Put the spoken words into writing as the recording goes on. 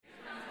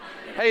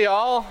Hey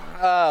y'all,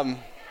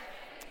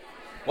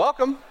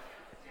 welcome.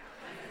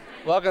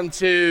 Welcome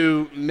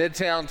to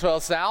Midtown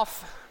 12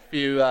 South. If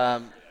you,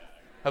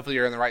 hopefully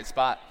you're in the right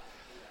spot.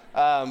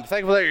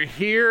 Thankful that you're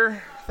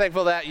here.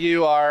 Thankful that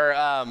you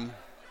are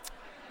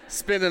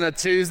spending a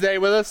Tuesday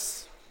with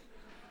us,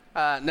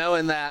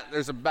 knowing that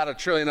there's about a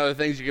trillion other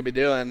things you could be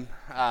doing.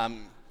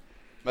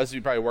 Most of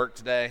you probably work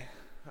today.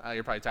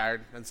 You're probably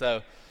tired, and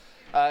so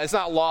it's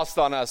not lost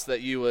on us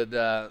that you would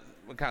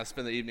kind of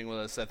spend the evening with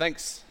us. So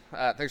thanks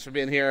for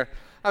being here.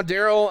 I'm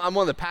Daryl. I'm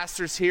one of the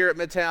pastors here at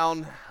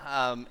Midtown,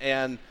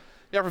 and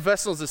Young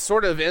Professionals is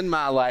sort of in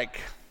my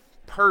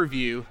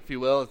purview, if you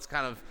will. It's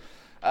kind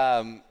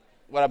of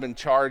what I've been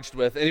charged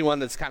with. Anyone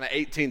that's kind of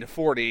 18 to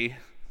 40,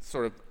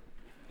 sort of,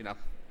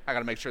 I got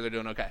to make sure they're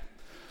doing okay.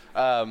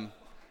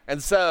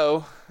 And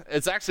so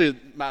it's actually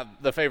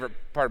the favorite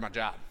part of my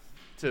job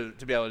to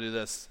be able to do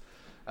this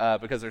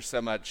because there's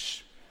so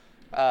much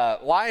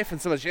life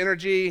and so much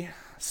energy,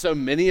 so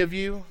many of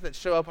you that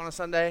show up on a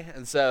Sunday,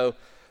 and so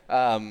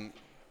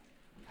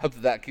hope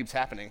that keeps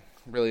happening.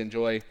 Really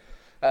enjoy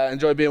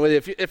being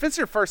with you. If it's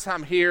your first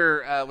time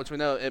here, which we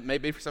know it may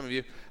be for some of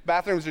you,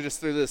 bathrooms are just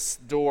through this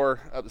door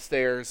up the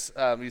stairs.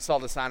 You saw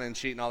the sign-in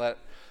sheet and all that.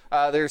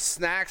 There's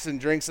snacks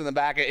and drinks in the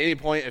back. At any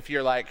point, if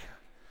you're like,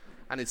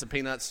 I need some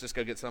peanuts, just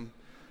go get some.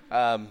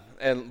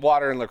 And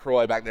water and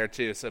LaCroix back there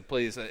too. So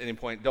please, at any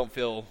point, don't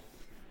feel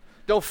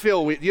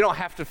weird. You don't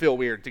have to feel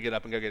weird to get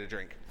up and go get a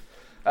drink.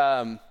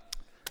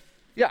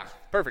 Yeah,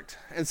 perfect.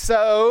 And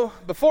so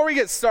before we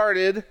get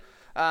started,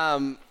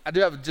 I do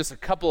have just a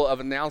couple of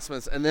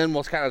announcements, and then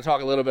we'll kind of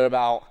talk a little bit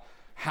about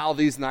how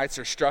these nights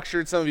are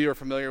structured. Some of you are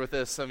familiar with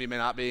this, some of you may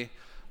not be.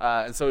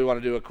 And so we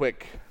want to do a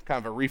quick kind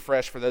of a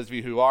refresh for those of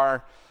you who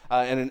are,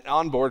 and an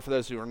onboard for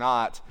those who are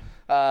not.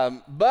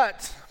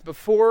 But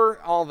before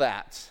all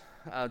that,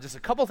 just a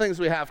couple things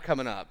we have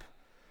coming up.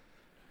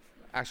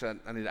 Actually,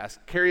 I need to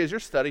ask, Carrie, is your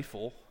study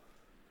full?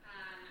 We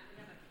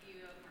have a few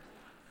more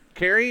spots.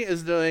 Carrie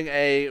is doing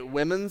a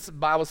women's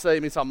Bible study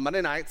meets on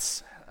Monday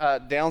nights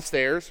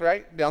downstairs,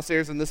 right?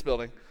 Downstairs in this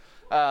building.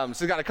 So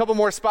we've got a couple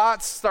more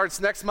spots. Starts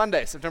next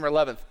Monday, September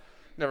 11th.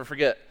 Never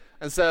forget.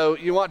 And so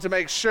you want to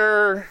make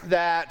sure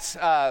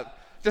that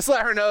just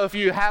let her know if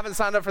you haven't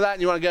signed up for that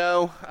and you want to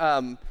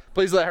go.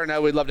 Please let her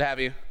know. We'd love to have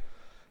you.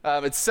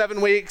 It's 7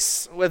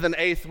 weeks with an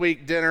 8th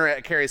week dinner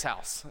at Carrie's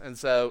house. And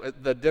so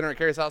the dinner at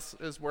Carrie's house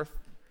is worth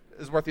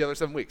the other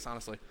 7 weeks,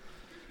 honestly.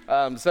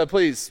 So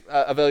please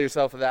avail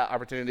yourself of that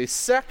opportunity.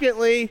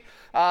 Secondly,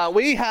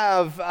 we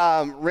have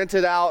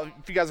rented out,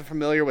 if you guys are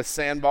familiar with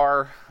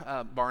Sandbar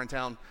Bar in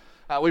town,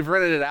 we've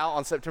rented it out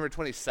on September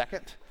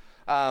 22nd.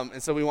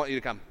 And so we want you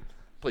to come,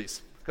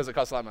 please, because it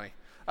costs a lot of money.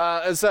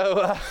 And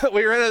so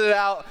we rented it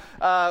out.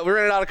 We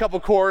rented out a couple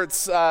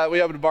courts.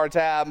 We opened a bar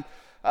tab.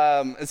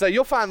 And so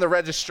you'll find the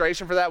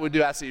registration for that. We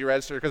do ask that you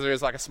register because there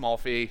is a small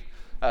fee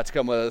to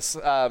come with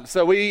us.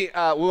 So we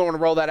want to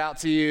roll that out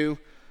to you.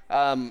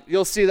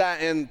 You'll see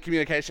that in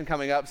communication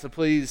coming up, so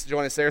please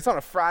join us there. It's on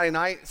a Friday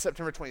night,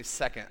 September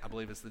 22nd, I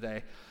believe is the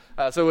day.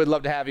 So we'd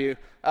love to have you.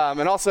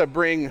 And also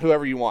bring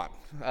whoever you want.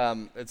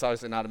 It's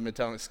obviously not a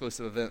Midtown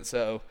exclusive event,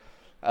 so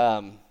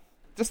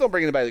just don't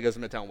bring anybody that goes to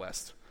Midtown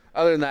West.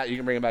 Other than that, you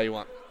can bring anybody you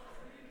want.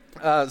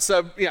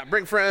 So yeah,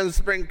 bring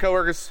friends, bring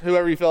coworkers,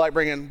 whoever you feel like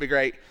bringing, would be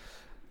great.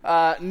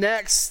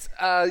 Next,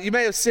 you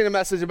may have seen a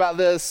message about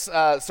this.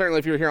 Certainly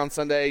if you were here on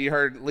Sunday, you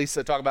heard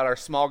Lisa talk about our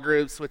small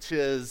groups, which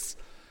is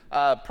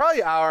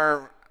probably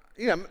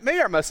maybe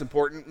our most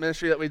important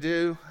ministry that we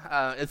do.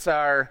 It's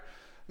our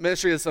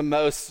ministry that's the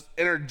most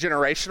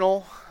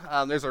intergenerational.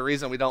 There's a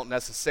reason we don't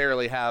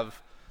necessarily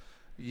have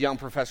young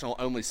professional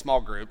only small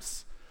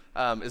groups,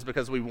 is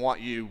because we want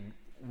you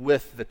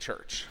with the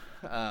church.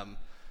 And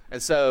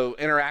so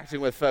interacting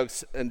with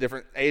folks in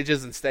different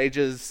ages and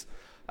stages.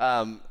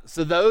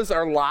 So those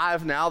are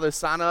live now, those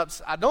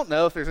sign-ups. I don't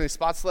know if there's any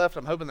spots left.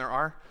 I'm hoping there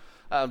are.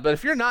 But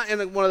if you're not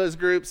in one of those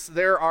groups,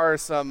 there are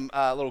some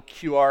little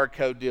QR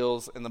code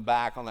deals in the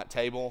back on that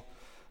table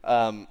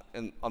and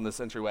on this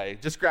entryway.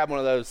 Just grab one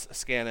of those,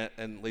 scan it,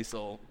 and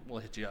Lisa will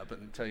hit you up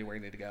and tell you where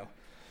you need to go.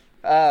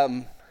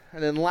 And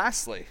then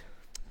lastly,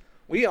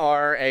 we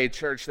are a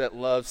church that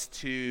loves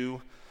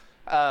to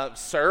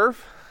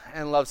serve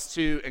and loves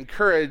to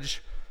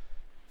encourage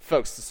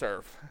folks to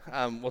serve.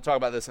 We'll talk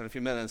about this in a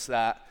few minutes,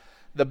 that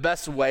the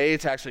best way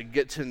to actually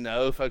get to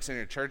know folks in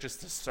your church is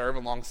to serve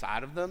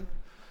alongside of them.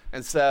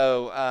 And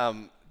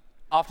so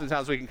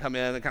oftentimes we can come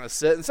in and kind of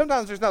sit, and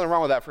sometimes there's nothing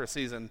wrong with that for a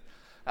season,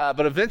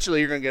 but eventually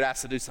you're going to get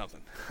asked to do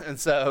something. And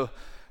so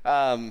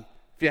if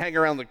you hang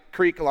around the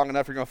creek long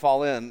enough, you're going to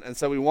fall in. And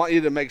so we want you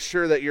to make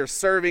sure that you're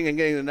serving and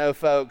getting to know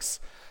folks.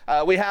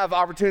 We have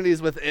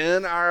opportunities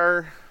within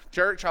our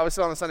church,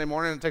 obviously on a Sunday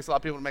morning. It takes a lot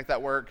of people to make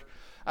that work.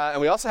 And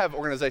we also have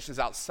organizations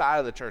outside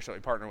of the church that we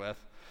partner with.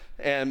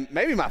 And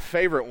maybe my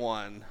favorite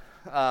one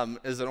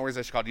is an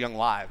organization called Young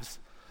Lives.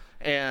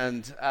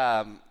 And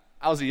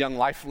I was a Young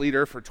Life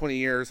leader for 20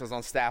 years. I was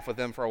on staff with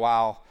them for a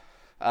while.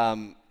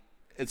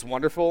 It's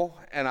wonderful.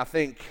 And I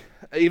think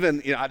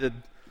even, I did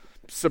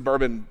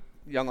suburban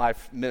Young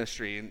Life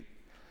ministry.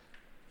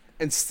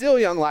 Still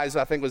Young Lives,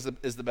 I think,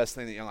 is the best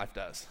thing that Young Life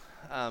does,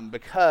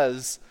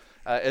 because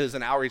it is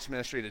an outreach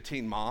ministry to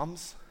teen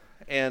moms.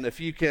 And if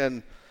you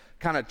can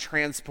kind of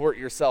transport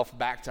yourself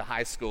back to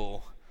high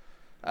school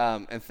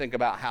and think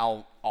about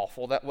how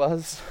awful that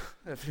was,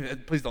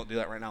 please don't do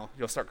that right now.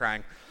 You'll start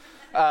crying.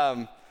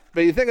 But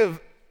you think of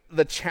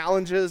the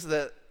challenges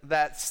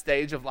that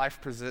stage of life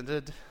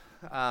presented,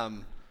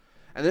 and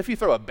if you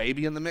throw a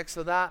baby in the mix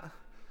of that,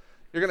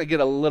 you're going to get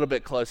a little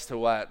bit close to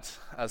what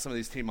some of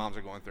these teen moms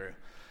are going through.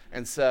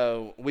 And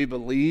so we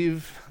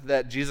believe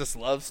that Jesus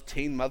loves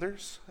teen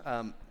mothers.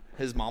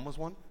 His mom was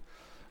one.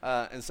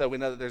 And so we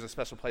know that there's a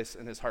special place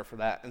in his heart for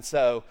that. And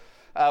so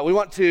we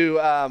want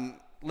to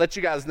let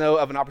you guys know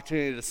of an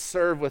opportunity to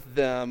serve with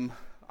them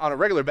on a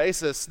regular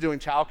basis doing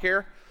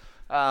childcare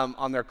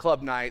on their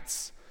club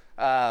nights.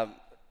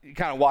 You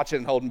kind of watching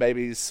and holding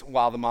babies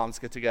while the moms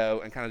get to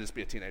go and kind of just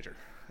be a teenager.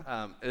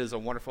 It is a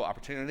wonderful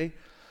opportunity.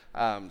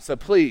 So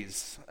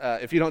please,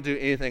 if you don't do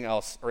anything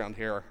else around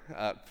here,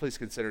 please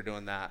consider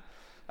doing that.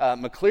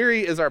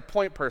 McCleary is our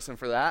point person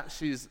for that.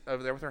 She's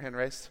over there with her hand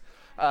raised.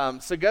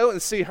 So go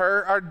and see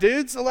her. Are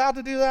dudes allowed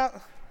to do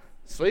that?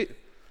 Sweet.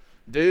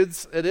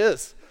 Dudes, it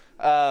is.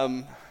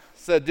 You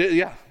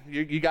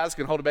guys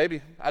can hold a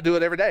baby. I do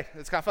it every day.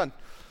 It's kind of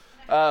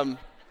fun.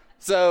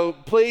 So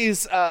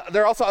please,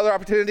 there are also other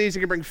opportunities.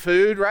 You can bring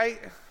food, right,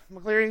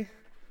 McCleary?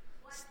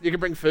 You can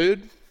bring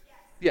food?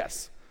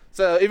 Yes.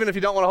 So even if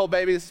you don't want to hold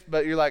babies,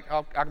 but you're like,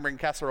 oh, I can bring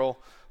casserole,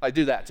 like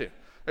do that too.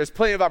 There's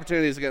plenty of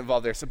opportunities to get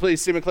involved there. So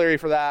please see McCleary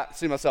for that,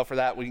 see myself for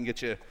that. We can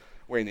get you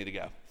where you need to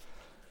go.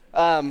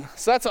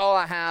 So that's all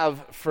I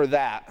have for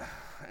that.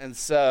 And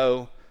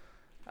so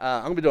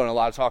I'm going to be doing a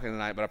lot of talking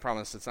tonight, but I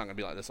promise it's not going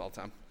to be like this all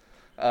the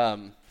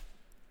time.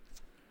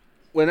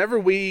 Whenever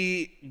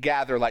we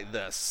gather like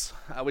this,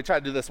 we try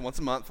to do this once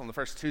a month on the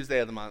first Tuesday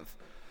of the month.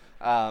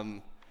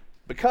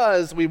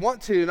 Because we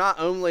want to not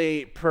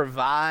only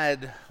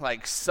provide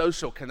like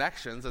social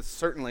connections, that's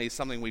certainly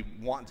something we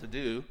want to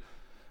do,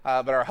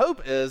 but our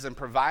hope is in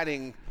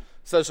providing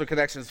social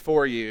connections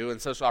for you and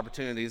social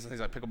opportunities and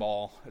things like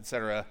pickleball,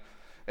 etc.,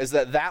 is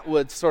that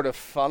would sort of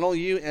funnel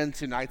you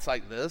into nights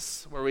like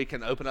this where we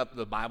can open up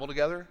the Bible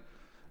together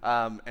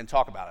and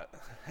talk about it.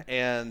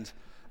 And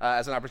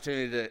as an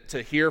opportunity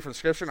to hear from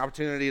Scripture, an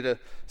opportunity to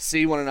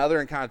see one another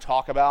and kind of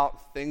talk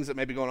about things that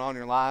may be going on in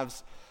your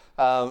lives.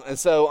 And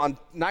so on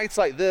nights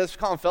like this, we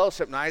call them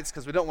fellowship nights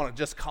because we don't want to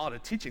just call it a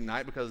teaching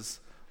night because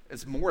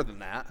it's more than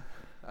that.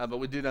 But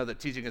we do know that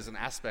teaching is an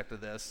aspect of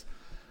this.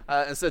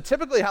 And so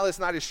typically how this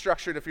night is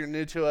structured, if you're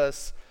new to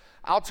us,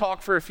 I'll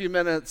talk for a few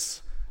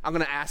minutes. I'm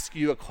going to ask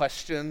you a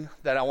question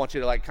that I want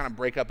you to like kind of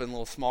break up in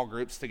little small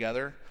groups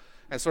together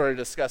and sort of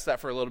discuss that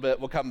for a little bit.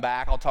 We'll come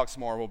back. I'll talk some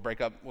more. We'll break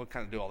up. We'll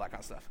kind of do all that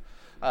kind of stuff.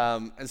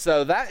 And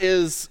so that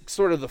is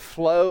sort of the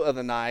flow of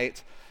the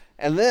night.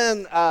 And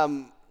then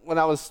when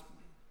I was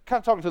kind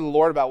of talking to the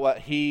Lord about what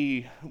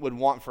he would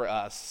want for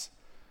us,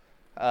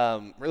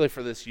 really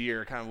for this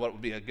year, kind of what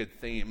would be a good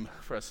theme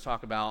for us to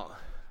talk about.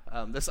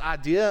 This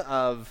idea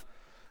of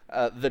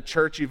the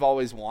church you've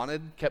always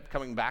wanted kept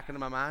coming back into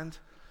my mind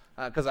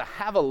because I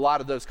have a lot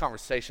of those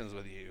conversations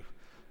with you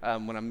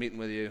when I'm meeting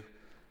with you.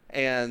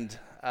 And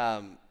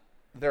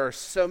there are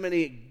so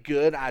many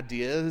good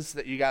ideas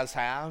that you guys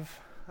have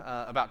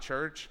about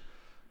church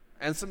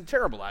and some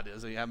terrible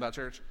ideas that you have about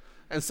church.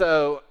 And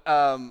so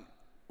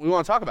we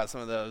want to talk about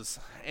some of those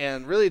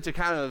and really to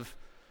kind of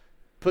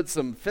put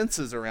some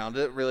fences around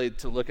it, really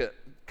to look at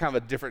kind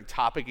of a different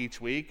topic each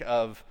week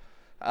of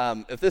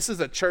if this is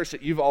a church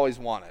that you've always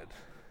wanted,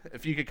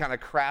 if you could kind of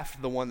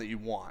craft the one that you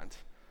want,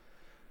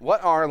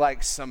 what are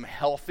like some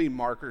healthy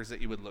markers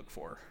that you would look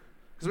for?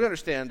 Because we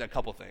understand a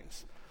couple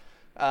things.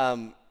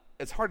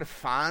 It's hard to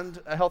find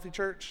a healthy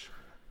church.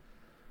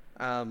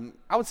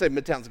 I would say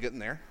Midtown's getting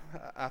there.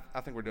 I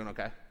think we're doing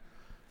okay.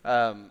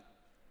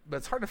 But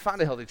it's hard to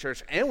find a healthy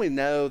church, and we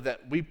know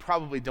that we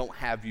probably don't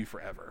have you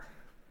forever.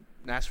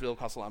 Nashville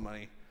costs a lot of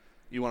money.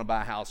 You want to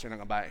buy a house, you're not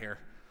going to buy it here.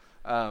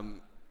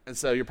 And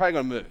so you're probably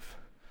going to move.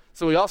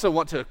 So we also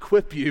want to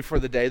equip you for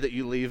the day that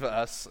you leave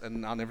us,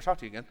 and I'll never talk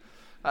to you again.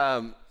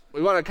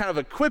 We want to kind of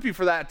equip you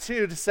for that,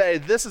 too, to say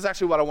this is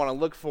actually what I want to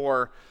look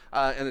for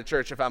in the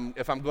church if I'm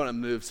going to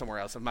move somewhere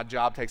else. If my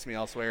job takes me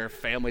elsewhere,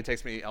 family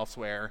takes me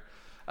elsewhere,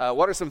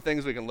 what are some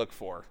things we can look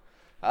for?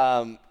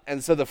 And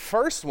so the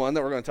first one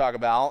that we're going to talk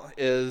about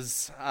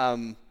is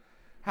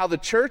how the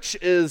church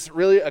is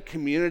really a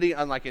community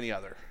unlike any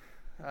other.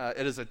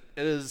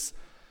 It's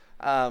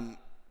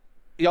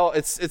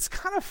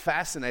kind of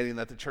fascinating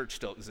that the church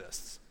still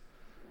exists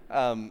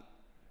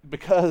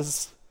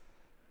because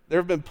there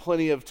have been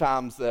plenty of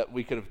times that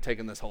we could have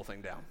taken this whole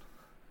thing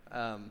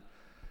down.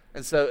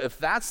 And so if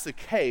that's the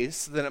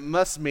case, then it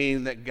must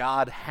mean that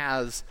God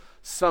has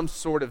some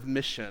sort of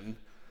mission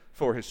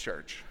for his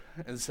church.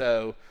 And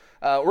so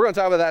we're going to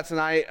talk about that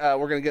tonight.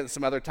 We're going to get into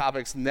some other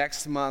topics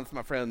next month.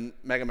 My friend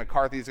Megan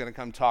McCarthy is going to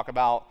come talk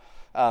about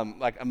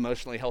like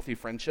emotionally healthy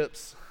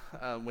friendships.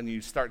 When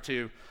you start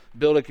to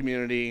build a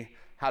community,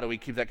 how do we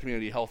keep that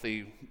community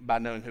healthy by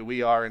knowing who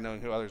we are and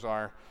knowing who others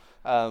are?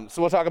 So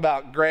we'll talk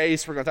about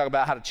grace. We're going to talk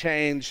about how to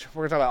change.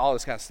 We're going to talk about all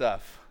this kind of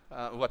stuff,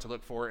 what to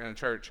look for in a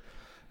church.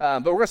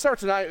 But we're going to start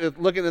tonight with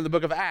looking in the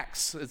book of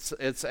Acts.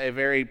 It's a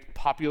very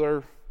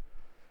popular,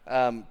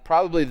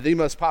 probably the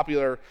most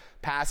popular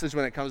passage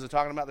when it comes to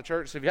talking about the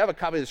church. So if you have a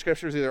copy of the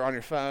scriptures either on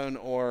your phone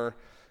or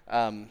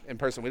in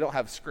person, we don't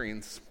have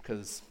screens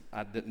because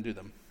I didn't do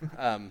them.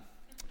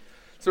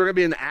 So we're going to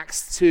be in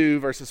Acts 2,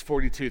 verses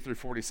 42 through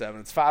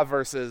 47. It's 5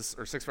 verses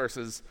or 6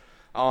 verses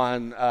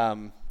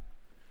on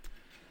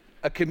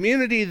a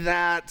community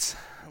that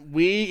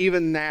we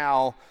even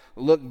now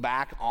look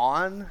back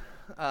on,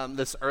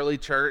 this early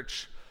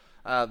church,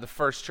 the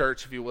first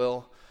church, if you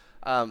will,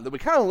 that we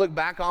kind of look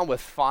back on with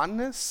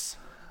fondness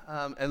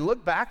and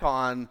look back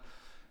on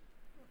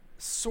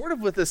sort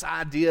of with this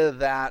idea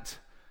that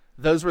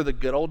those were the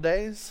good old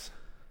days.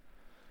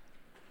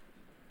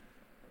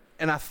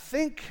 And I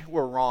think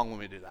we're wrong when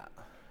we do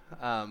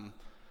that.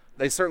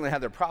 They certainly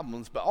had their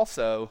problems, but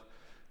also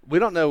we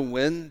don't know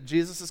when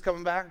Jesus is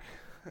coming back.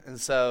 And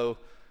so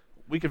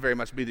we could very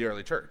much be the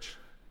early church.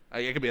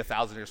 It could be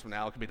 1,000 years from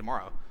now. It could be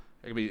tomorrow.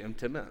 It could be in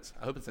 10 minutes.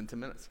 I hope it's in 10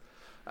 minutes.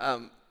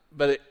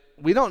 But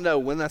we don't know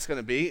when that's going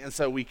to be. And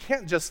so we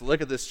can't just look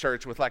at this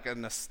church with like a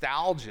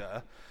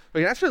nostalgia.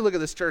 We can actually look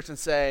at this church and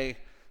say,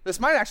 this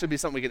might actually be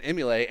something we can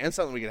emulate and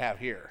something we can have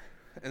here.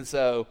 And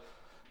so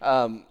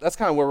that's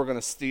kind of where we're going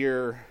to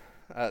steer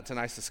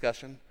tonight's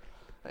discussion.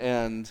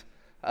 And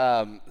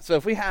so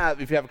if you have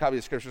a copy of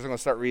the scriptures, I'm going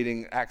to start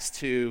reading Acts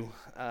 2,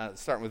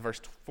 starting with verse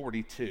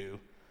 42,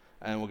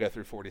 and we'll go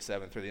through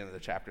 47 through the end of the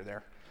chapter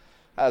there.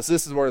 So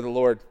this is the word of the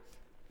Lord.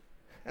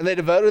 And they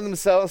devoted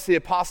themselves to the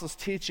apostles'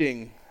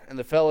 teaching and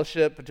the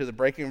fellowship, and to the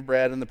breaking of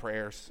bread and the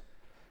prayers.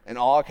 And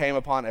awe came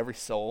upon every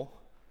soul,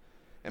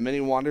 and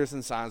many wonders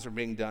and signs were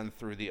being done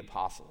through the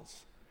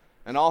apostles.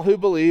 And all who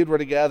believed were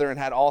together and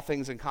had all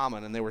things in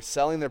common, and they were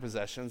selling their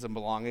possessions and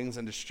belongings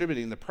and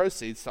distributing the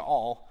proceeds to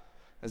all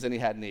as any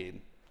had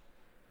need.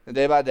 And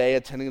day by day,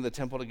 attending the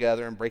temple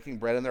together and breaking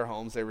bread in their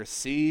homes, they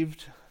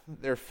received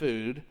their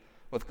food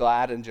with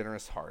glad and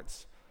generous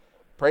hearts,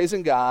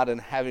 praising God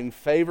and having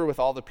favor with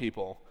all the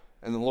people.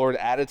 And the Lord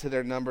added to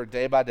their number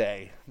day by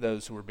day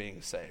those who were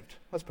being saved.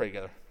 Let's pray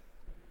together.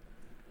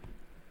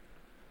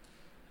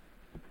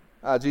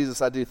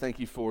 Jesus, I do thank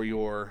you for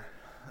your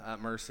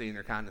mercy and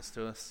your kindness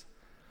to us.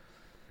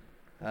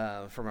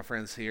 For my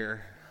friends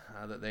here,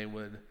 that they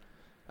would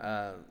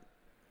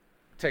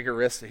take a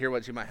risk to hear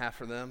what you might have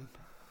for them.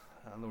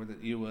 Lord,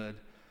 that you would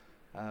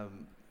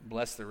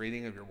bless the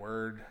reading of your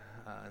word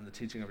and the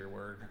teaching of your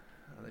word,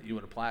 that you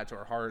would apply it to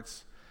our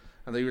hearts,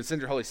 and that you would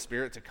send your Holy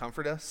Spirit to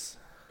comfort us,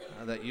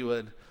 that you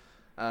would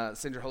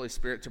send your Holy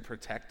Spirit to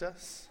protect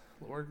us,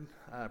 Lord,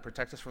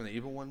 protect us from the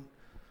evil one,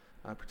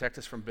 protect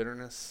us from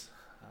bitterness,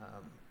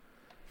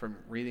 from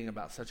reading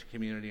about such a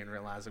community and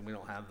realizing we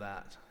don't have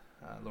that.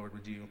 Lord,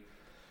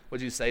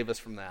 would you save us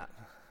from that?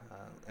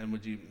 And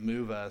would you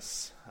move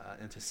us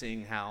into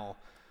seeing how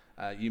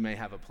you may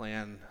have a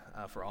plan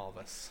for all of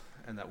us,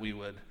 and that we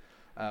would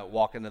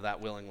walk into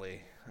that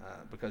willingly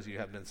because you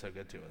have been so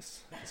good to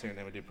us. In your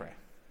name we do pray.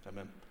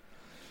 Amen.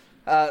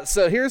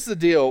 So here's the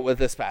deal with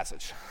this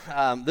passage.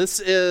 This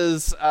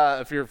is,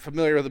 if you're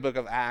familiar with the book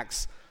of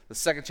Acts, the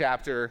second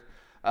chapter.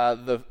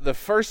 The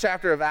first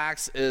chapter of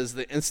Acts is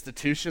the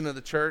institution of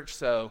the church.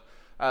 So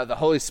the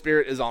Holy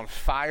Spirit is on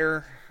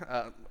fire,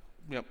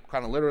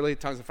 kind of literally,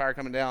 tongues of fire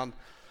coming down.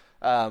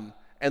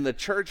 And the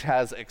church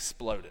has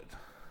exploded.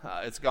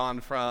 It's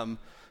gone from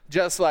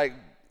just like,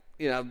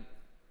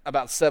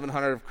 about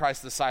 700 of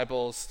Christ's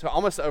disciples to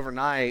almost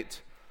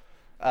overnight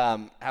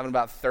having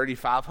about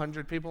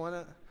 3,500 people in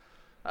it.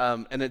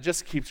 And it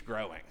just keeps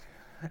growing.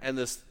 And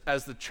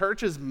as the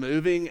church is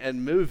moving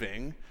and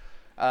moving,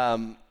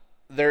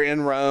 they're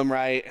in Rome,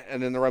 right?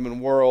 And in the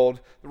Roman world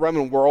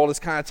is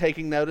kind of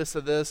taking notice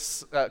of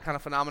this kind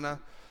of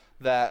phenomena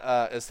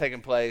that is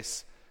taking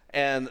place.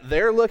 And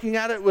they're looking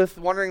at it with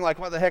wondering, like,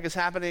 what the heck is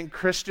happening?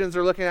 Christians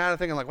are looking at it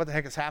thinking, like, what the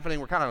heck is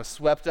happening? We're kind of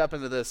swept up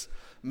into this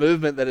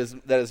movement that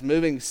is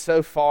moving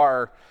so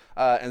far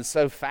and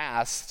so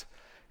fast.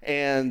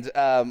 And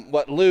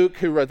what Luke,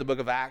 who wrote the book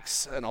of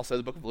Acts and also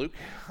the book of Luke,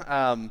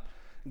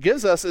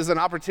 gives us is an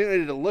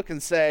opportunity to look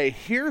and say,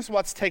 here's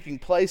what's taking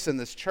place in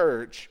this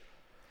church.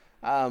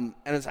 And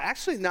it's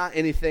actually not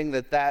anything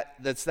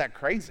that's that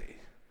crazy.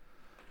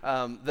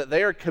 That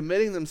they are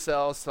committing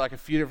themselves to like a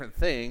few different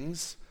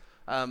things.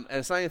 And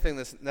it's not anything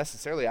that's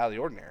necessarily out of the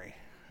ordinary.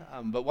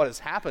 But what has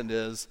happened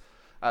is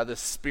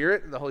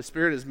the Holy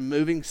Spirit is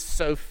moving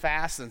so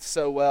fast and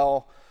so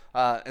well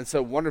and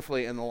so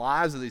wonderfully in the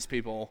lives of these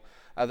people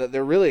that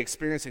they're really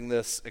experiencing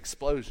this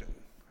explosion.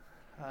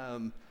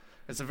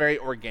 It's a very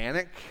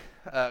organic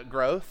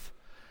growth,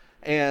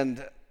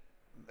 and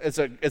it's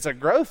a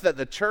growth that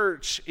the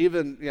church,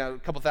 even a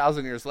couple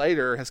thousand years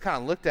later, has kind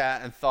of looked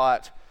at and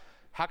thought,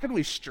 how can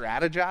we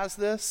strategize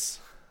this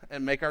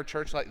and make our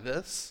church like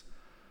this?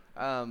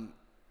 And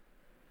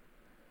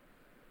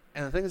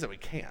the thing is that we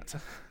can't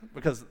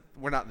because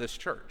we're not this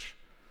church.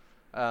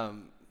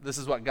 This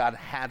is what God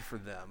had for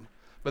them.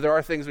 But there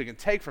are things we can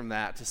take from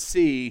that to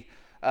see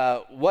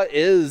what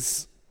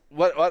is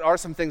what are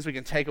some things we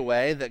can take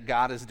away that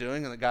God is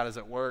doing and that God is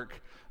at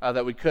work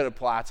that we could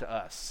apply to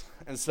us?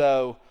 And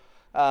so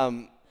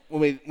when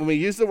we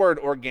use the word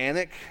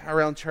organic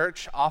around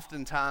church,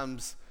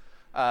 oftentimes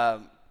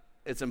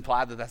it's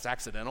implied that that's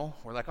accidental.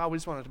 We're like, oh, we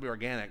just want it to be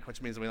organic,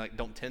 which means we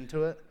don't tend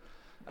to it.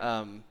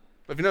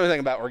 But if you know anything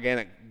about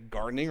organic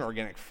gardening or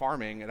organic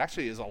farming, it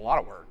actually is a lot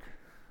of work.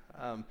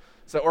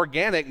 So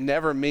organic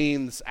never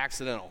means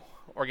accidental.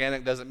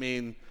 Organic doesn't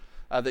mean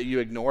that you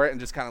ignore it and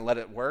just kind of let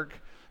it work.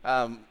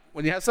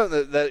 When you have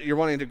something that you're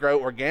wanting to grow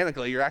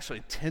organically, you're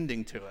actually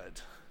tending to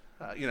it.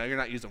 You're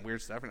not using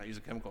weird stuff. You're not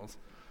using chemicals.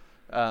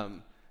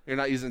 You're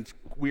not using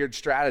weird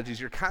strategies.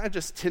 You're kind of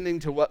just tending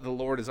to what the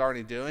Lord is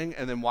already doing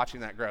and then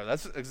watching that grow.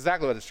 That's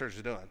exactly what this church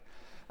is doing.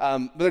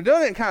 But they're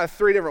doing it in kind of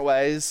three different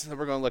ways that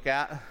we're going to look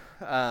at.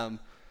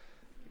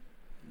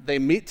 They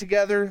meet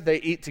together, they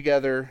eat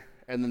together,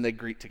 and then they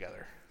greet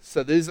together.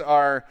 So these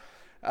are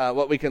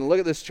what we can look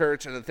at this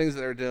church and the things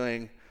that they're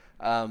doing.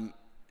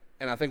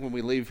 And I think when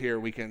we leave here,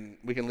 we can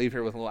leave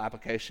here with a little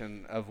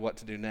application of what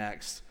to do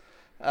next.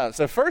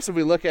 So first, if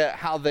we look at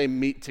how they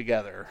meet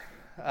together,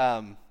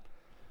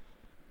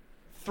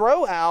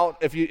 throw out,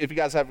 if you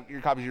guys have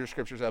your copies of your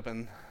scriptures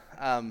open,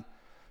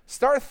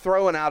 start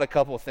throwing out a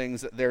couple of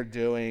things that they're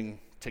doing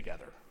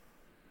together.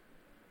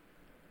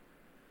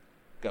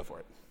 Go for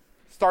it.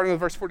 Starting with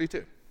verse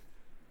 42.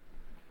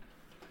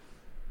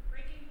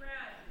 Breaking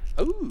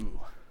bread. Ooh,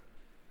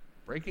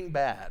 breaking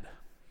bad.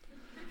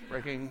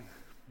 Breaking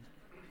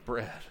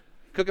bread.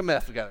 Cooking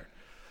meth together.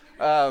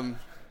 What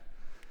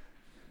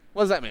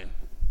does that mean?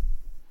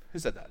 Who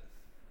said that?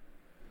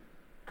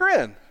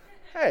 Corinne.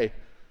 Hey.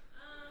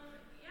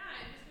 Yeah,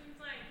 it just means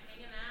like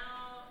hanging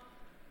out,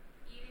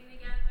 eating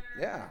together.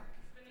 Yeah.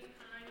 Spending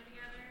time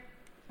together,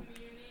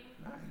 communing.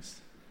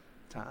 Nice.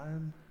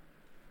 Time.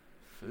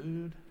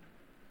 Food.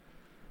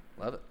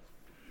 Love it.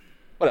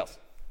 What else?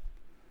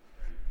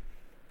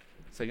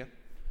 Say again?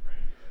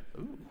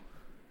 Ooh.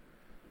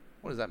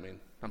 What does that mean?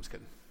 I'm just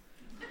kidding.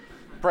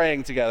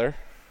 Praying together.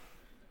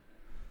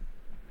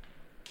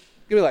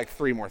 Give me like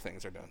three more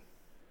things they're doing.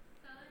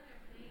 Selling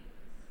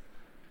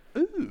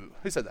their things. Ooh.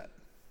 Who said that?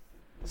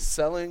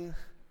 Selling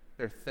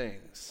their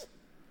things.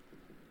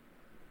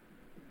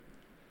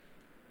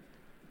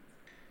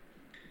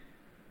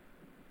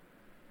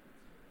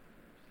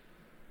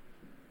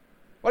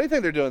 Why do you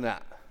think they're doing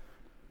that?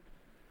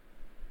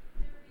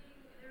 They're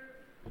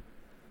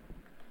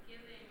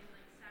giving,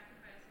 like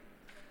sacrificing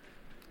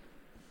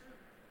to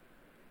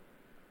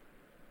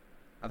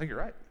I think you're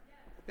right.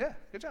 Yeah,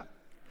 good job.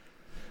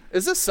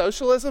 Is this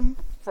socialism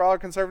for all our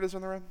conservatives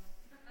in the room?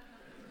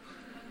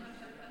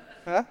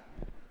 Huh?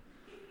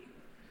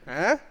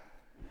 Huh?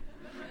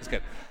 Just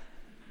kidding.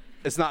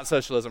 It's not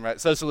socialism, right?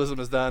 Socialism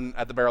is done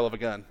at the barrel of a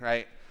gun,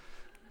 right?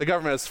 The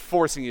government is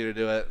forcing you to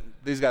do it.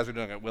 These guys are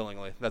doing it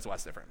willingly. That's why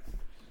it's different.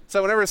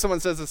 So whenever someone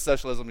says it's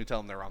socialism, you tell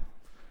them they're wrong.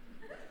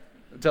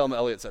 Tell them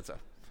Elliot said so.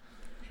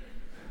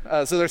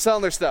 So they're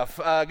selling their stuff.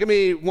 Give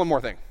me one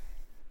more thing.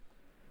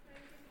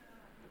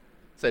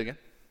 Say it again.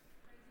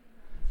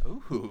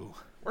 Ooh,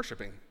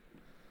 worshiping.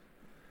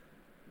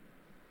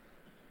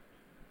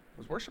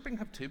 Does worshiping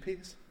have two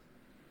P's?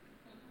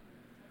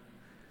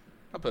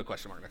 I'll put a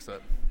question mark next to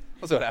it.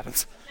 We'll see what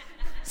happens.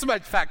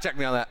 Somebody fact check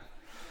me on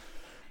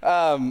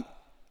that.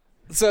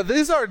 So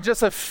these are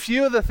just a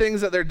few of the things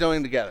that they're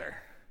doing together.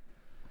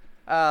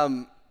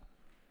 And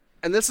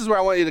this is where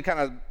I want you to kind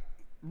of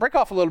break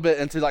off a little bit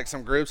into like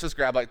some groups. Just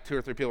grab like 2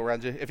 or 3 people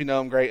around you. If you know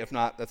them, great. If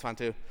not, that's fine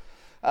too.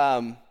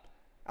 I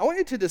want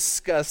you to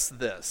discuss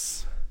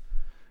this.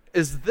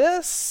 Is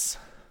this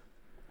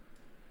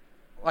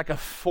like a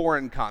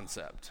foreign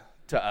concept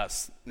to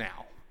us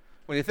now?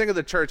 When you think of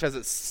the church as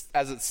it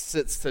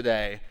sits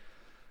today,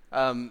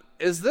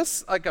 is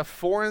this like a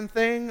foreign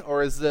thing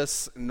or is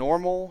this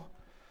normal?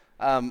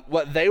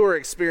 What they were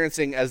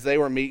experiencing as they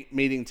were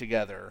meeting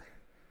together.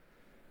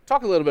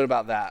 Talk a little bit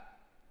about that.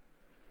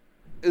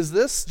 Is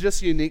this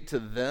just unique to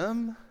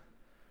them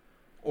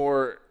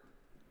or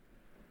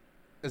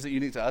is it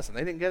unique to us and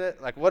they didn't get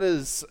it? Like what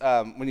is,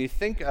 when you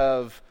think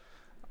of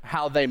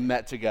how they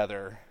met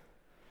together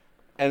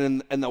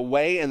and in the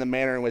way and the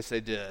manner in which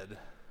they did,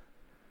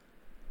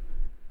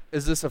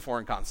 is this a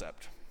foreign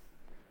concept?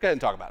 Go ahead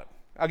and talk about it.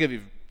 I'll give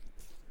you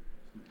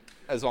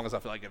as long as I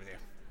feel like giving you.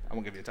 I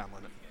won't give you a time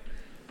limit.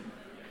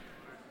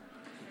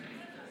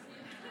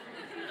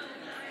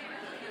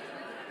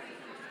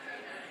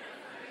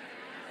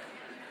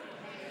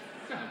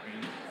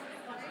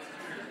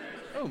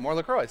 Oh, more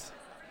LaCroix.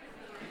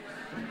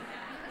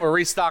 We're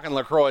restocking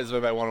LaCroix if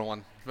anybody wanted one.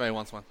 If anybody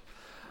wants one.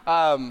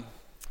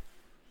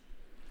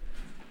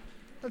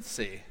 Let's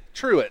see.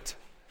 Truett.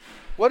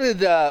 What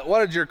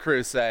did your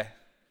crew say?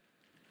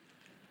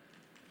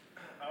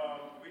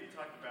 We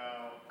talked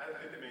about, I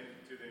think the main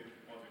two things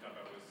ones we talked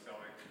about was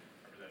selling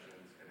our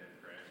possessions and then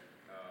praying.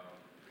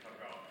 We talked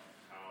about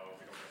how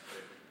we don't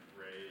necessarily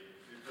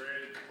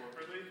pray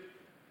corporately,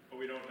 but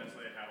we don't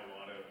necessarily have a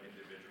lot of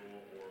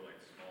individual or like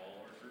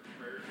small or group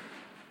prayers.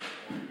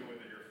 Or even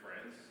with your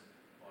friends,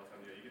 a lot of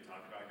times you can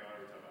talk about God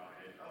or talk about,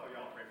 hey, oh,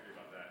 y'all pray for me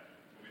about that.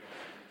 But we don't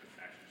just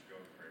actually just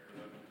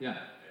Yeah.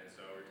 And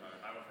so I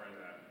have a friend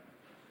that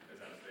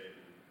is out of state,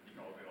 and he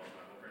calls me all the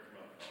time. We'll pray for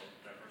him on the phone.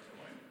 That first, I'm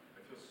like,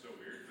 it feels so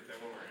weird, but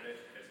then when we're in it,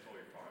 it's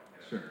totally fine.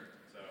 You know? Sure.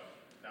 So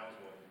that was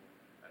one.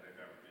 I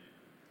think that would be,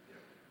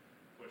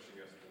 pushing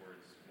us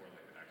towards more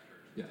like the Acts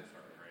Church Yeah. to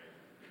start praying.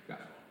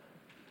 Got it.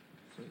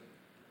 Sweet.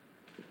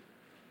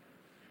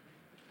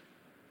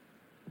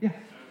 Yeah.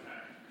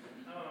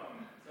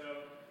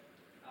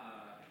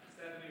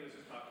 Stephanie was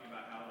just talking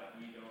about how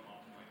we don't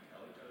often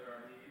tell each other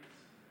our needs.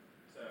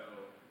 So,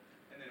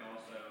 and then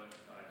also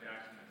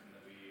Jackson mentioned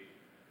that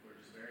we're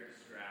just very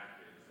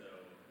distracted. So,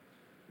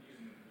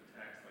 using the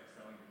text like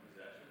selling your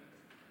possessions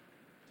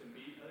to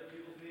meet other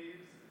people's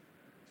needs.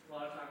 A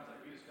lot of times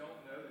we just don't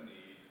know the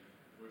need.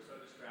 We're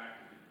so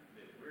distracted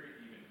that we're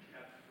even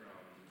kept from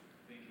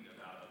thinking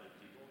about other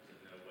people to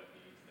know what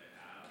needs they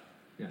have.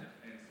 Yeah.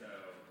 And so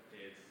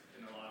it's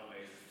in a lot of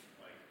ways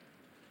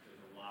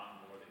there's a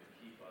lot more that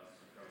keep us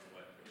from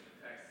what in the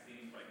text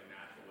seems like a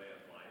natural way of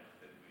life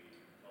that we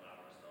allow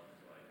ourselves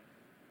to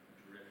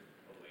drift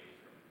away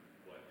from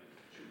what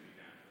should be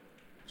natural.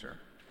 Sure.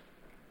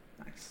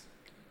 Nice.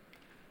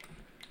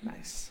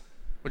 Nice.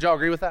 Would y'all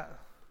agree with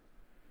that?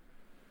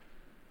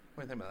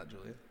 What do you think about that,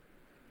 Julia?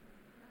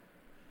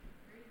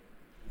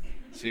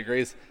 She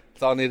agrees.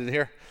 That's all I needed to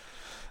hear.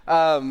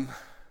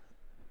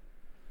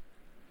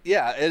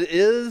 Yeah, it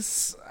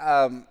is.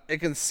 It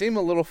can seem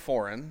a little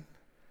foreign.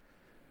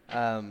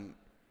 And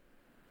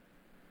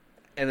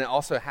it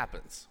also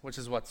happens, which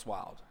is what's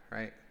wild,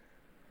 right?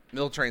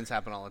 Mill trains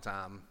happen all the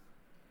time.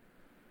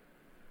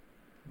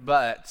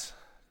 But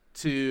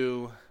if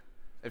you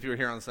were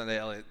here on Sunday,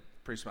 Elliot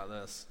preached about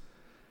this,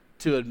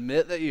 to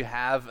admit that you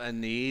have a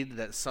need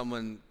that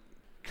someone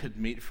could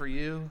meet for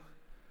you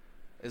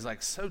is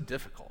so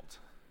difficult.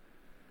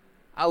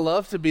 I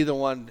love to be the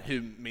one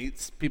who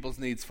meets people's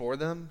needs for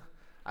them.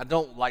 I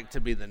don't like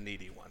to be the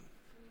needy one.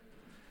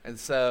 And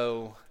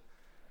so,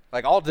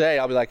 all day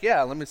I'll be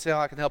yeah, let me see how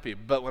I can help you.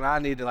 But when I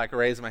need to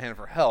raise my hand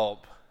for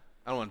help,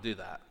 I don't want to do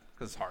that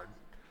because it's hard.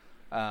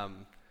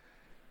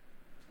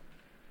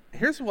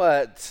 Here's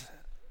what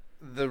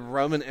the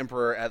Roman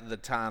emperor at the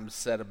time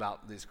said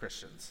about these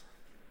Christians.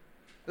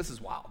 This is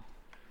wild.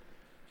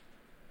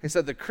 He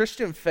said, the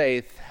Christian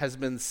faith has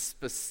been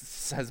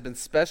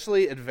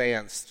specially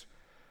advanced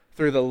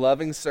through the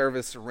loving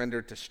service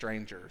rendered to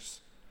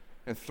strangers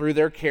and through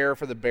their care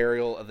for the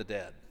burial of the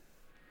dead.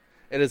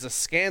 It is a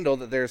scandal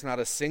that there is not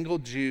a single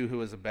Jew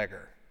who is a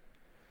beggar,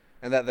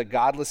 and that the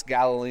godless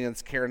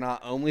Galileans care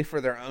not only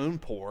for their own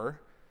poor,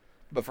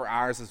 but for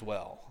ours as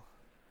well,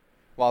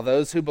 while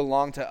those who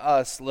belong to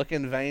us look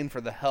in vain for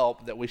the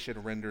help that we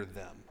should render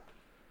them.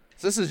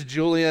 So this is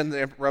Julian,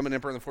 the Roman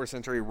emperor in the 4th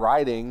century,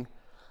 writing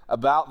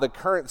about the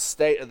current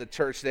state of the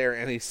church there,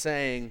 and he's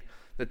saying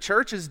the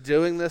church is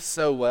doing this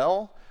so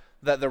well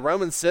that the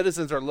Roman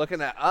citizens are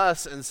looking at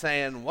us and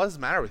saying, what is the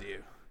matter with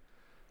you?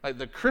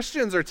 The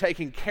Christians are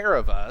taking care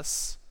of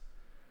us,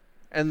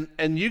 and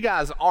you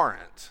guys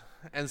aren't.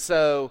 And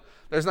so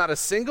there's not a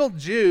single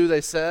Jew,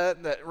 they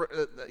said, that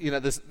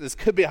this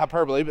could be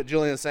hyperbole, but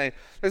Julian is saying,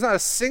 there's not a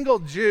single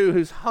Jew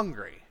who's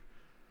hungry.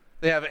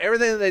 They have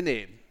everything that they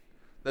need.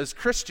 Those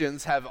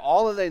Christians have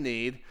all that they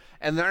need,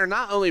 and they're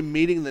not only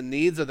meeting the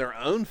needs of their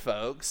own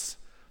folks,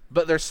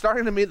 but they're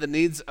starting to meet the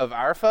needs of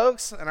our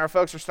folks, and our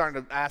folks are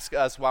starting to ask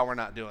us why we're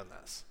not doing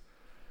this.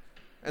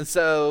 And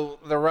so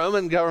the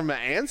Roman government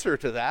answer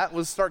to that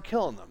was start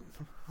killing them,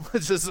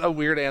 which is a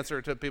weird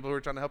answer to people who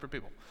are trying to help their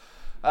people.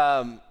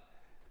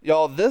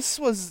 Y'all, this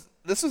was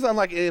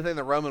unlike anything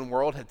the Roman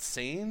world had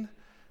seen,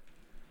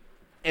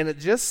 and it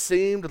just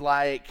seemed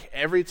like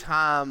every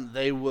time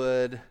they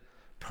would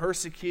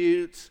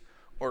persecute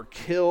or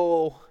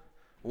kill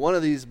one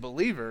of these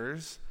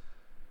believers,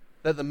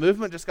 that the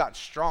movement just got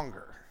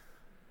stronger.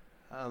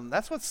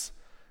 That's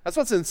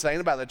what's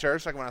insane about the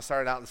church. When I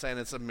started out and saying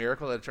it's a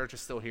miracle that the church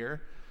is still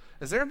here,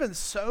 is there have been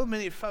so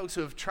many folks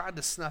who have tried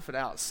to snuff it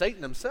out.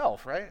 Satan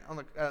himself, right,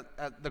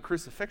 at the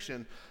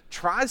crucifixion,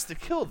 tries to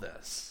kill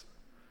this.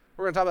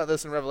 We're going to talk about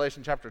this in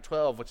Revelation chapter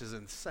 12, which is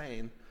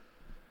insane.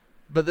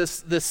 But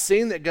this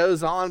scene that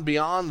goes on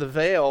beyond the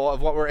veil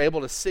of what we're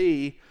able to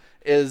see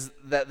is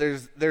that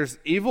there's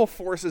evil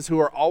forces who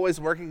are always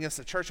working against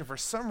the church, and for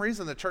some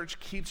reason the church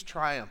keeps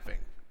triumphing.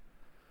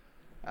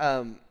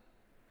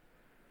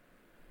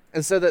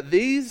 And so that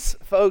these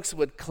folks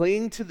would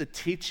cling to the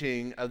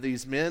teaching of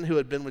these men who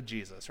had been with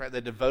Jesus, right?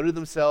 They devoted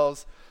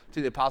themselves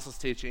to the apostles'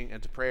 teaching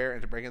and to prayer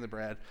and to breaking the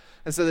bread.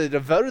 And so they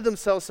devoted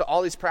themselves to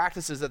all these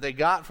practices that they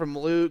got from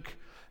Luke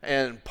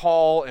and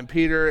Paul and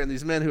Peter and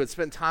these men who had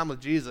spent time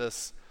with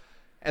Jesus,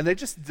 and they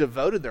just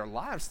devoted their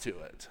lives to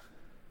it,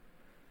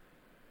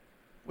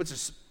 which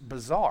is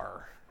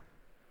bizarre.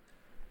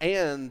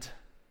 And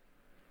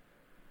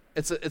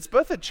it's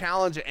both a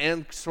challenge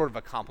and sort of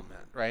a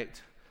compliment, right?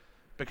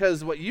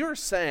 Because what you're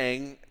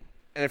saying,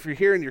 and if you're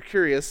here and you're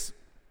curious,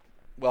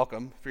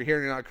 welcome. If you're here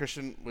and you're not a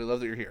Christian, we love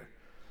that you're here.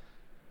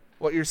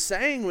 What you're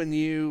saying when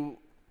you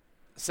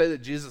say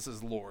that Jesus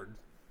is Lord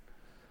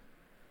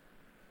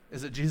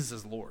is that Jesus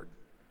is Lord,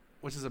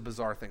 which is a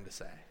bizarre thing to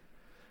say.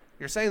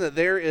 You're saying that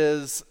there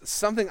is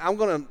something I'm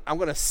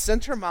gonna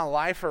center my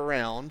life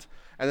around,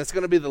 and it's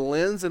going to be the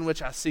lens in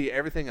which I see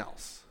everything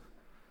else.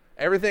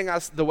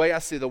 The way I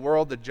see the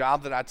world, the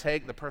job that I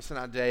take, the person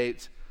I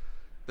date,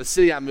 the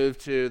city I move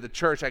to, the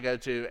church I go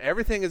to,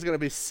 everything is going to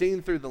be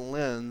seen through the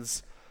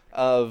lens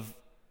of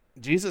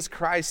Jesus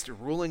Christ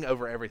ruling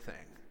over everything.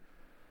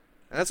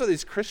 And that's what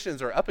these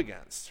Christians are up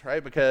against,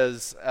 right?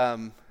 Because,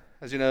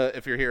 as you know,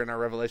 if you're here in our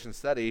Revelation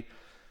study,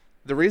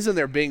 the reason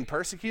they're being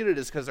persecuted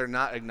is because they're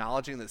not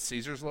acknowledging that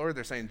Caesar's Lord.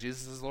 They're saying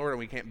Jesus is Lord and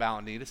we can't bow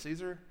a knee to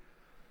Caesar.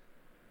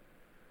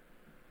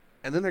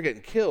 And then they're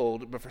getting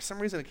killed, but for some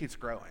reason it keeps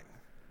growing.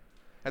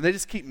 And they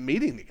just keep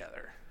meeting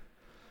together.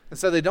 And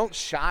so they don't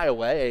shy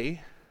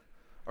away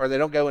or they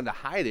don't go into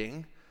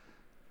hiding.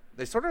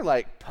 They sort of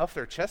like puff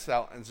their chests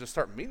out and just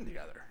start meeting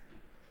together.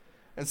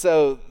 And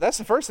so that's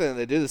the first thing that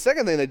they do. The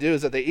second thing they do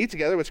is that they eat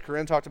together, which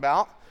Corinne talked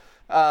about.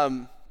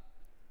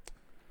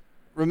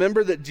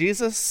 Remember that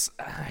Jesus,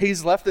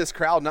 he's left this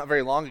crowd not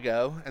very long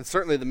ago, and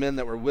certainly the men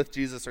that were with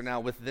Jesus are now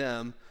with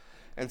them.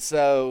 And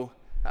so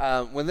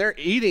when they're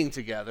eating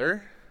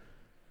together,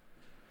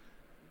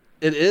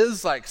 it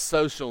is like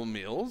social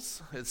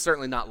meals. It's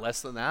certainly not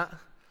less than that.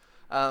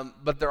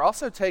 But they're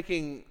also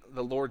taking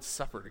the Lord's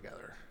Supper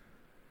together,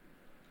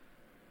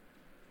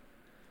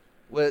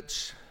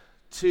 which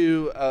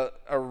to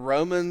a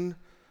Roman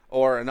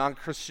or a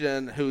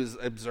non-Christian who's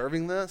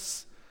observing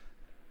this,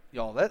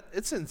 y'all,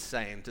 it's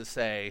insane to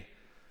say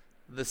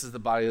this is the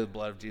body and the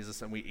blood of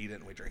Jesus and we eat it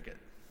and we drink it.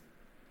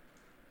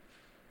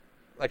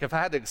 Like if I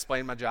had to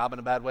explain my job in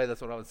a bad way,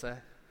 that's what I would say.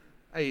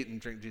 I eat and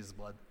drink Jesus'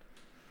 blood.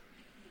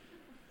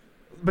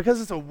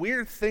 Because it's a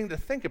weird thing to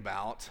think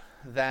about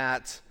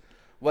that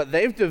what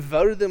they've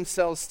devoted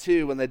themselves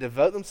to when they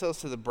devote themselves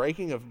to the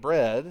breaking of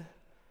bread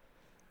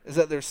is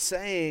that they're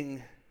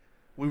saying,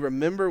 we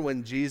remember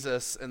when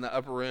Jesus in the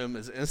upper room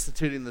is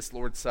instituting this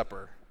Lord's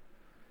Supper.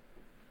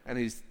 And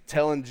he's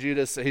telling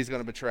Judas that he's going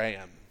to betray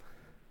him.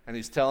 And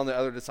he's telling the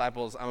other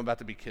disciples, I'm about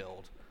to be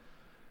killed.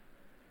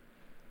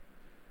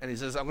 And he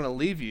says, I'm going to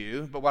leave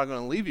you, but what I'm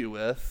going to leave you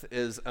with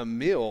is a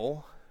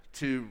meal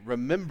to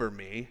remember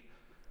me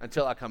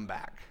until I come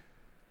back.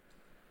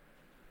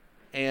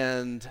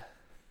 And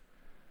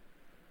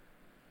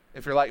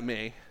if you're like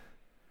me,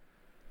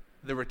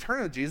 the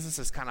return of Jesus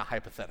is kind of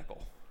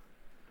hypothetical.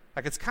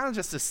 Like it's kind of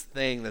just this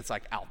thing that's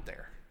like out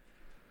there.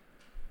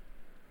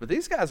 But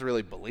these guys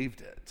really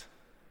believed it.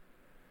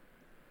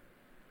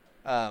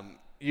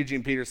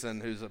 Eugene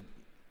Peterson,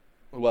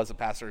 who was a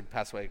pastor, who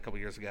passed away a couple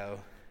years ago,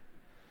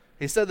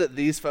 he said that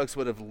these folks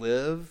would have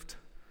lived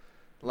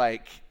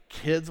like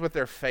kids with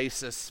their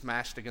faces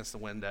smashed against the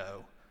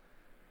window,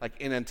 like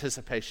in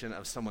anticipation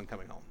of someone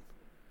coming home.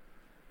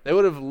 They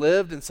would have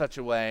lived in such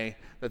a way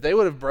that they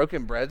would have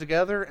broken bread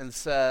together and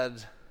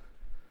said,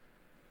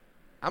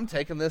 I'm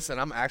taking this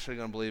and I'm actually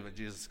going to believe that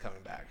Jesus is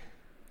coming back.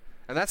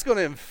 And that's going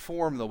to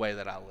inform the way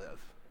that I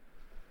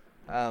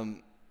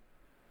live.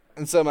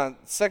 And so my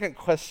second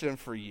question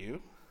for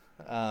you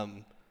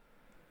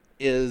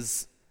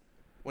is,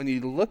 when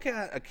you look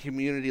at a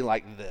community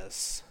like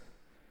this,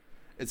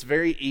 it's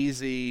very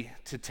easy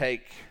to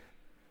take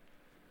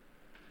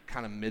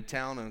kind of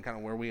Midtown and kind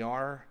of where we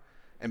are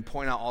and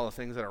point out all the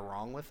things that are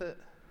wrong with it.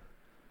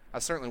 I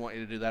certainly want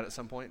you to do that at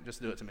some point.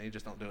 Just do it to me.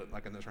 Just don't do it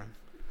like in this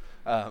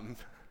room.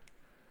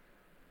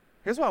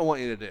 Here's what I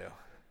want you to do.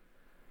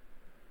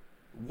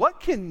 What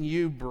can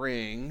you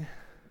bring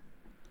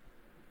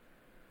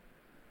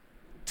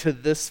to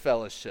this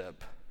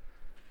fellowship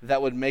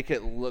that would make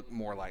it look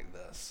more like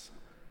this?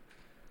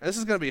 And this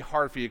is going to be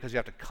hard for you because you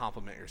have to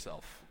compliment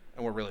yourself,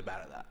 and we're really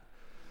bad at that.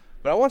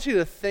 But I want you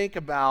to think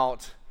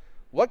about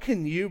what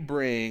can you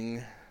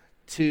bring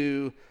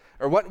to,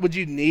 or what would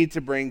you need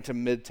to bring to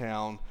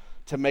Midtown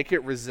to make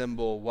it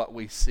resemble what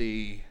we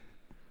see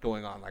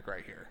going on like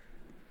right here.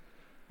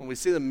 When we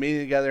see them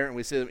meeting together and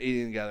we see them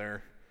eating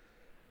together,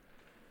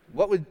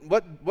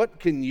 what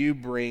can you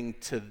bring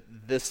to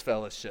this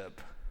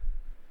fellowship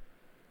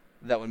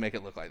that would make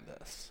it look like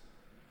this?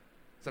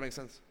 Does that make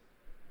sense?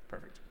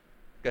 Perfect.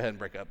 Go ahead and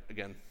break up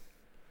again.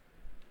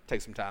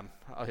 Take some time.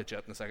 I'll hit you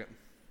up in a second.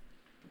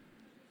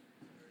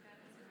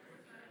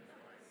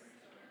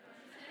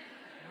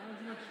 Not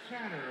as much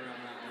chatter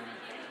around that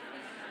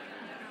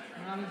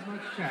one. Not as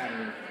much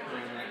chatter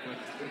around that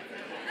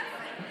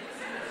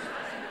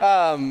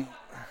question.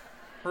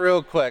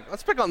 Real quick,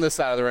 let's pick on this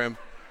side of the room.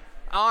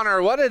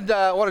 Honor, what did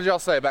y'all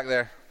say back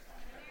there?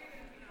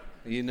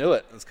 You knew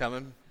it was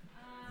coming.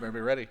 Better be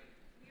ready.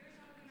 We were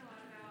talking a lot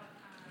about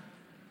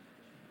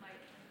like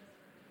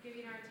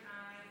giving our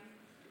time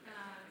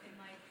and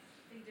like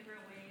in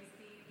different ways,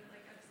 being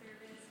like of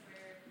service,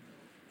 where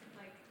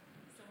like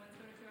someone's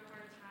going through a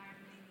hard time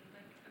and they need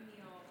like a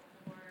meal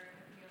or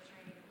a meal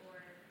train, or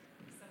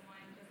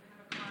someone doesn't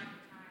have a car at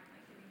the time,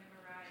 like giving them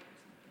a ride or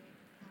something.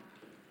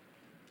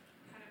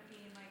 Kind of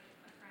being like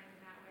a friend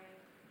in that way.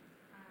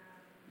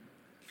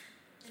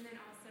 And then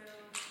also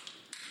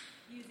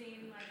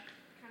using like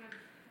kind of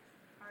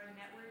our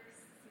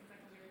networks, since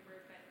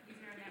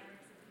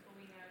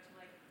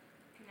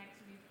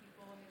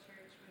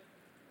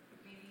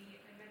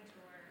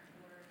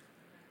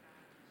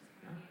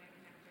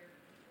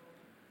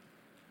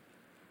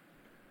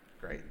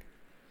Great.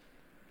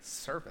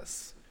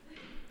 Service.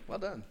 Well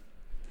done.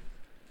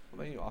 What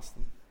about you,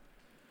 Austin?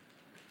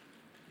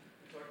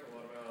 We talked a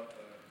lot about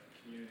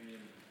community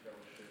and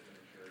fellowship in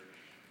the church,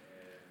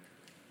 and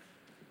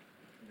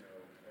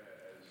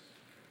as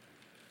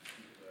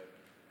people that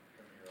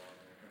come here often,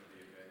 and come to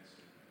the events,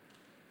 and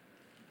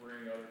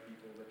bring other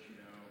people that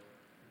you know,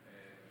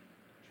 and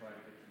try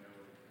to get to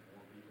know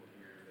more people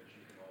here, that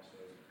you can also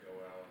go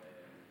out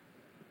and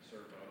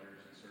serve others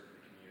and serve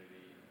the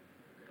community.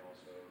 You can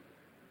also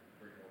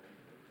bring more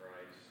people to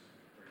Christ,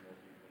 bring more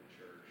people to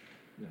church.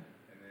 Yeah.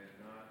 And then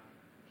not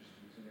just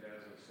using it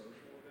as a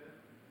social event,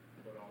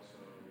 but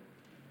also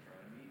trying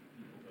to meet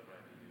people that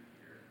might be new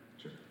here.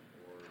 Sure.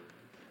 Or,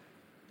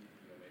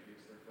 maybe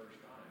it's their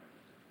first time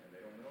and they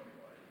don't know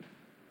anybody.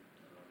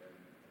 And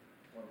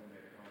one of them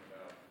made a comment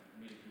about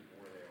meeting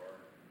people where they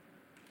are.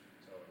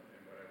 So,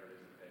 and whatever it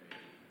is that they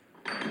may be.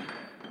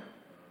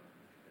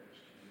 There's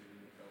community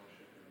and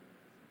fellowship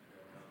and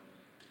going out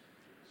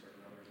and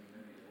serving others in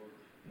many Lord.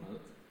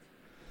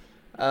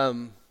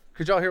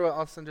 Could y'all hear what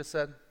Austin just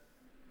said?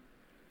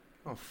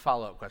 A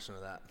follow-up question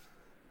to that.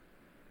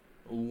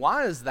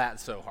 Why is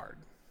that so hard?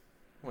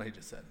 What he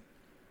just said.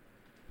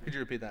 Could you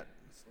repeat that?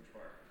 Which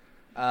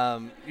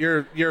part?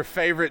 Your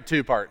favorite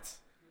two parts.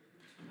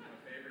 My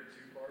favorite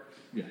two parts.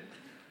 Yeah.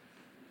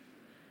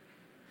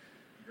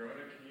 Growing a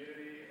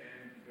community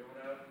and going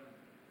out and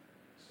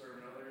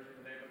serving others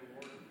in the name of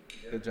the Lord.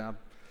 Good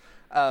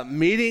job.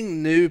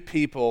 Meeting new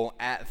people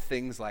at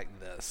things like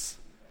this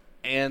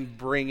and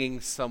bringing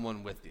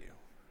someone with you.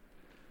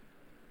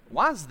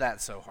 Why is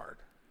that so hard?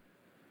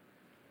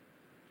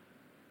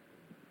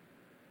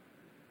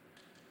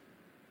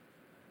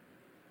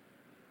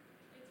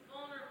 It's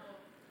vulnerable.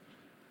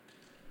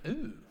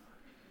 Ooh.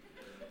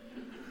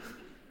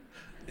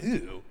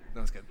 Ooh.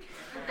 No, it's good.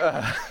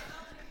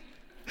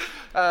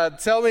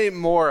 Tell me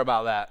more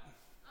about that,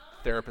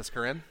 Therapist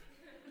Corinne.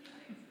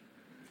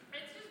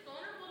 It's just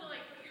vulnerable to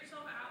put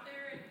yourself out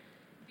there and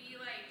be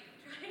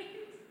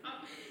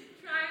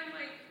try and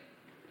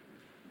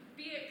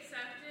be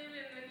accepted,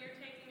 and then you're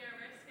taking a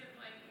risk of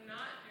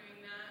not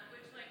doing that,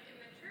 which in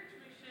the church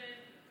we should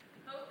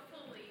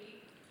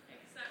hopefully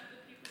accept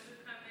the people who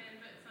come in,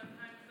 but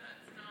sometimes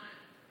that's not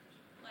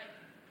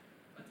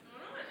what's going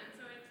on, and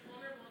so it's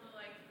vulnerable to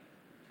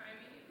try and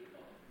meet new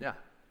people. Yeah.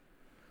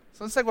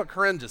 So let's take what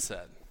Corinne just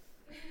said.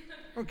 I'm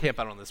going to camp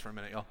out on this for a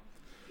minute, y'all.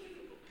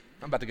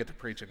 I'm about to get to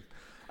preaching.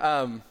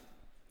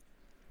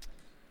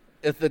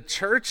 If the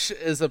church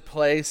is a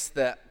place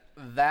that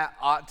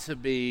ought to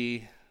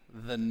be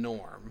the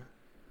norm,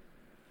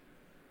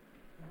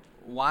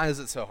 why is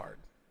it so hard?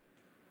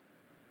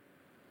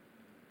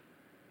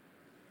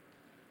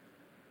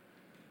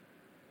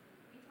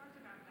 We talked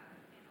about that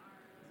in our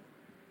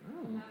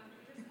Oh, we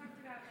just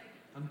talked about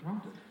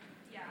unprompted.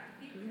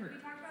 we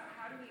talked about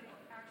how do we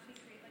actually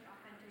create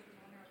authentic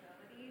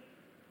vulnerability,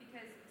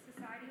 because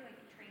society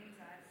trains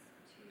us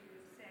to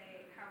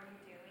say how are you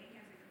doing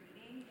as a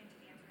greeting and to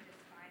answer it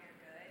as fine or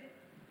good,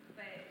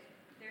 but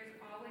there's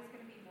always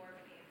going to be more of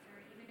an answer,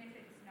 even if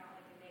it's not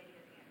a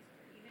negative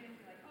answer, even if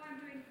you're oh,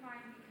 I'm doing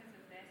fine because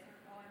of this, or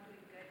oh, I'm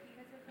doing good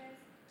because of this,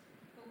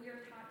 but we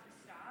are taught to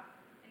stop,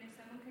 and if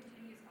someone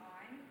continues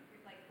on,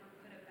 we're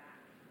put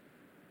aback,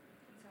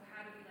 and so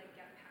how do we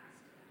get past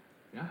that?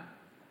 Yeah.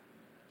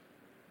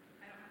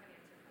 I don't have an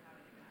answer for how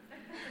to do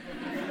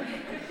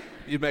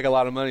that. You'd make a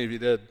lot of money if you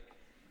did.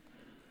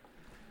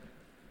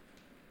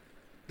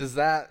 Does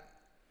that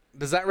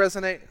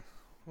resonate,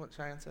 what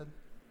Cheyenne said? Said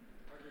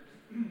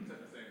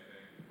the same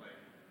thing,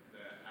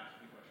 the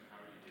asking the question, how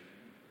are you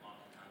doing?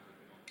 Oftentimes we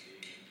don't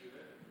dig into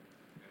it,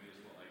 and we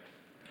just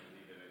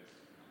leave it as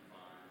I'm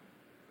fine.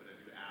 But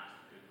if you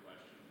ask good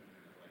questions and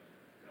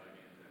dug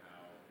into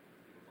how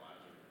people's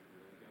lives are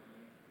really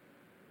going,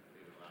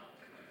 it would allow us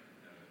to know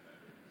it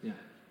better. Yeah.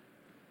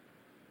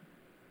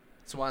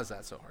 So why is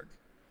that so hard?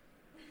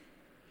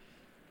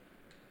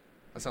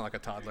 I sound like a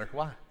toddler.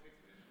 Why?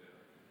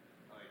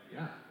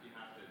 Yeah. You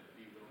have to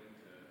be willing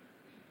to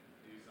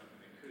do something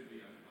that could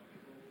be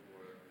uncomfortable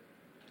for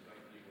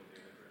other people, the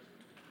other person.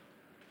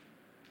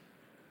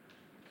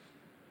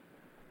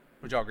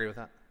 Would y'all agree with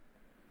that?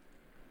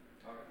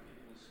 Talking to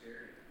people is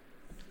scary.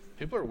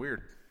 People are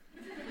weird.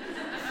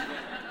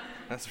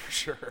 That's for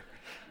sure.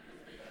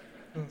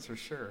 That's for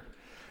sure.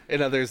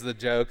 There's the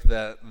joke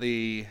that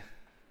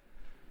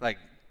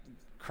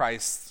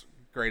Christ's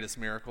greatest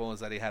miracle is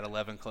that he had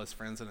 11 close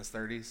friends in his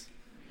 30s.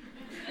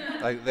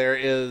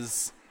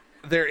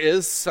 There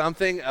is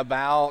something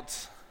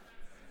about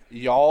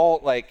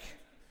y'all,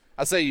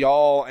 I say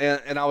y'all,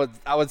 and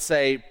I would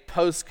say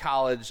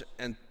post-college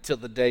until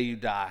the day you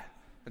die,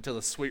 until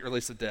the sweet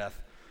release of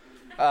death.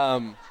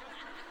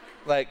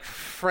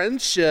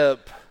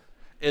 Friendship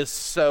is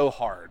so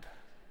hard.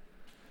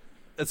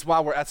 That's why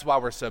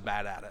we're so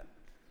bad at it,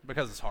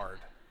 because it's hard.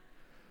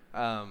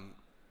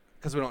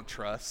 Because we don't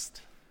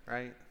trust,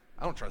 right?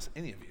 I don't trust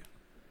any of you,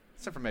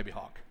 except for maybe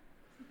Hawk.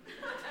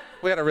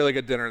 We had a really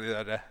good dinner the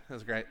other day. It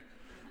was great.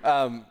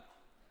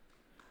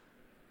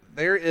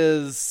 There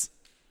is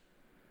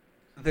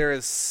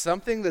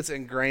something that's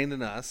ingrained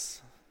in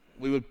us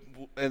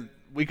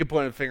we could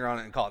point a finger on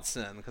it and call it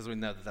sin because we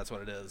know that that's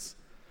what it is.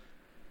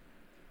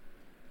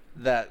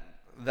 That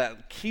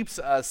keeps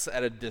us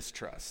at a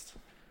distrust,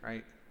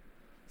 right?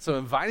 So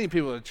inviting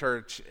people to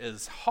church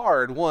is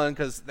hard, one,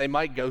 because they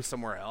might go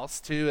somewhere else.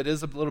 Two, it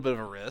is a little bit of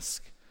a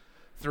risk.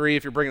 Three,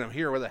 if you're bringing them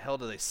here, where the hell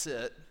do they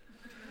sit?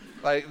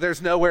 Like,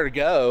 there's nowhere to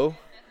go.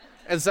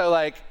 And so,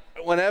 like,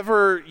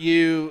 whenever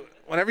you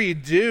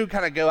do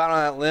kind of go out on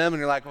that limb and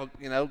you're like, well,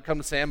 come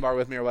to Sandbar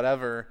with me or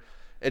whatever,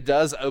 it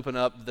does open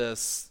up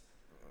this,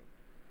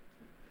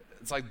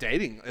 it's like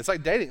dating.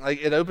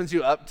 Like, it opens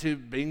you up to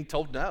being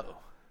told no.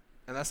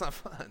 And that's not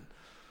fun.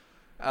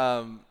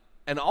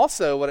 And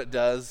also what it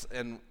does,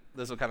 and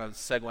this will kind of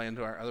segue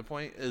into our other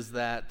point, is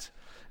that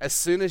as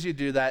soon as you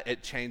do that,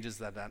 it changes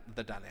the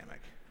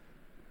dynamic,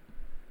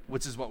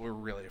 which is what we're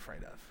really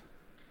afraid of,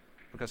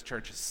 because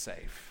church is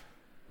safe.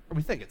 Or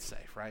we think it's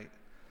safe, right?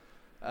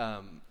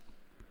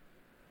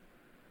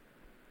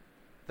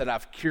 That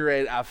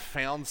I've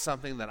found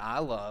something that I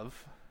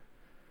love,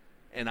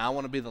 and I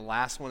want to be the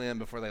last one in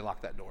before they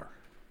lock that door.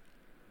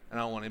 And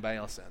I don't want anybody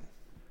else in.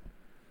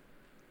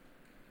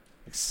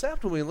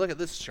 Except when we look at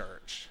this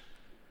church.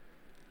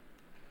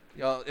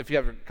 Y'all, if you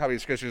have a copy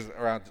of scriptures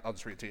around, I'll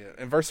just read it to you.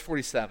 In verse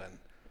 47,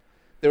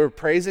 they were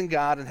praising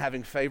God and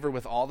having favor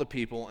with all the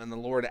people, and the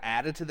Lord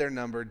added to their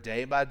number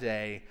day by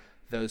day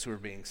those who were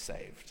being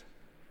saved.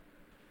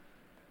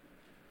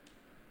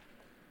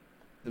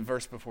 The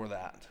verse before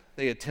that,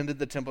 they attended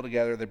the temple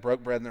together, they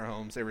broke bread in their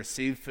homes, they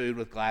received food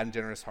with glad and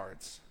generous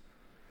hearts.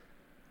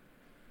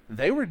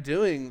 They were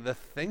doing the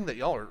thing that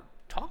y'all are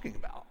talking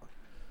about,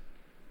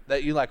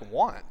 that you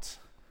want.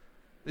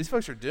 These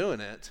folks are doing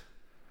it,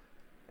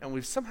 and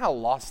we've somehow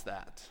lost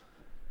that.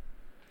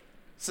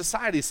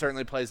 Society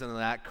certainly plays into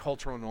that.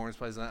 Cultural norms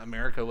plays into that.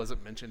 America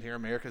wasn't mentioned here.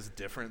 America's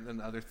different than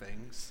other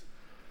things.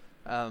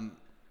 But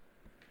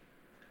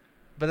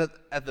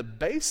at the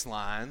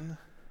baseline,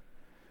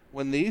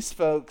 when these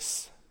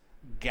folks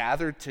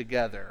gathered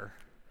together,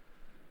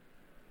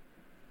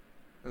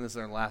 and this is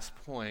our last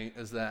point,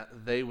 is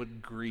that they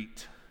would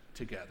greet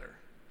together.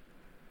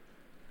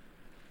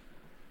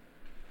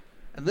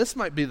 And this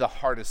might be the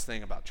hardest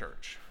thing about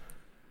church,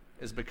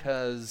 is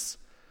because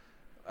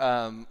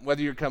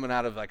whether you're coming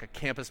out of like a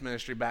campus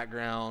ministry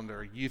background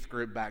or a youth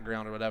group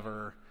background or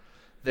whatever,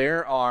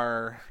 there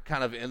are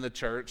kind of in the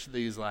church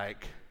these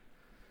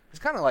it's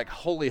kind of like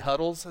holy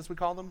huddles, as we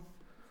call them,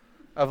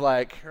 of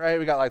right,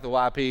 we got like the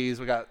YPs,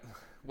 we got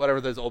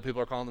whatever those old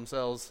people are calling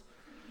themselves.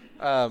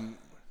 You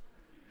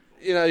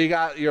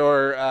got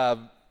your,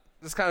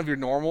 this kind of your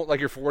normal, like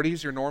your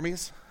 40s, your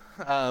normies.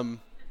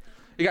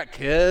 You got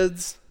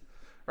kids,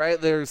 right?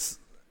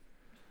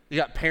 You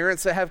got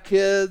parents that have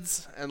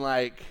kids, and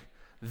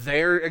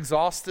they're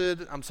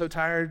exhausted. I'm so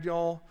tired,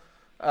 y'all.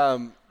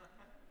 And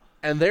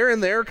they're in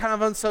their kind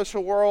of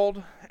unsocial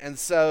world. And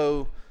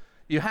so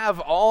you have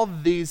all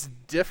these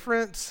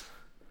different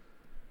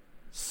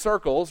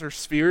circles or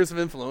spheres of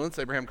influence,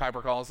 Abraham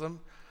Kuyper calls them,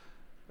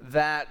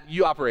 that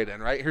you operate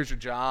in, right? Here's your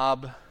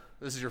job.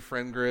 This is your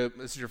friend group.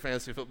 This is your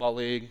fantasy football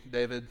league,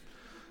 David.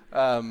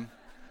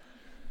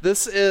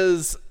 This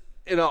is,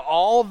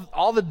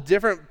 all the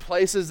different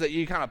places that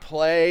you kind of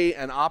play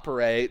and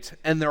operate,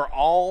 and they're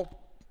all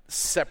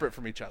separate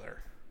from each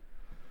other.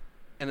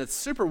 And it's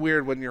super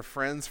weird when your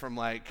friends from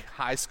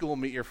high school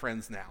meet your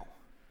friends now.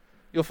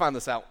 You'll find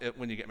this out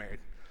when you get married.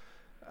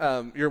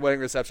 Your wedding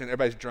reception,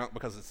 everybody's drunk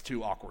because it's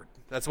too awkward.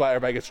 That's why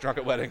everybody gets drunk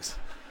at weddings.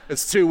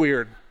 It's too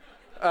weird.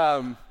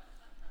 And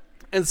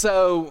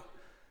so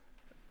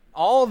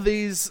all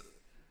these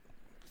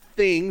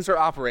things are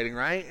operating,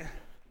 right?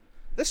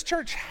 This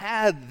church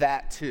had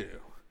that too.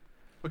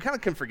 We kind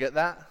of can forget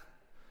that,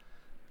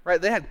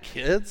 right? They had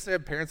kids. They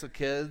had parents with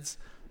kids.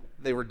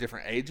 They were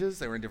different ages.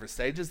 They were in different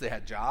stages. They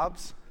had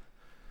jobs.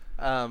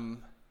 And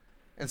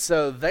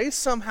so they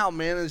somehow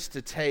managed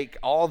to take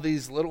all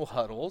these little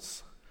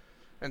huddles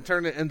and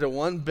turn it into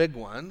one big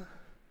one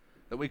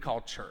that we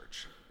call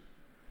church,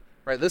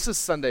 right? This is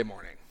Sunday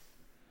morning.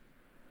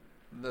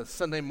 The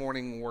Sunday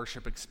morning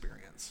worship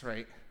experience,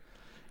 right,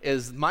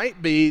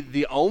 might be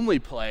the only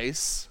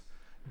place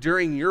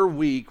during your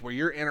week where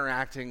you're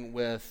interacting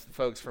with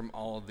folks from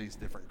all of these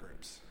different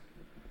groups.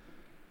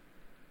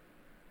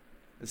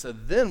 And so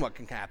then what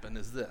can happen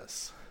is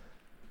this,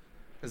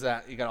 is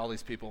that you got all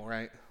these people,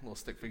 right, little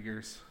stick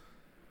figures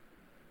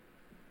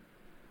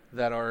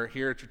that are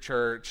here at your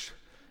church,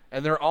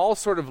 and they're all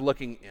sort of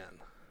looking in,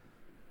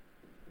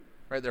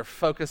 right? They're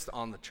focused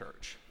on the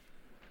church,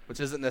 which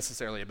isn't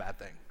necessarily a bad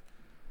thing.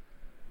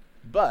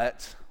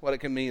 But what it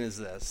can mean is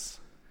this: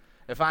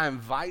 if I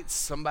invite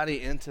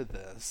somebody into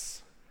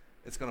this,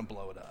 it's going to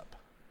blow it up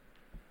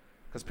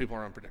because people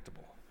are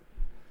unpredictable.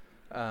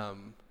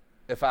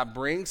 If I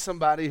bring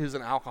somebody who's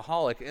an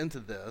alcoholic into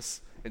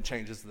this, it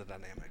changes the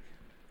dynamic.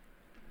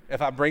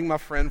 If I bring my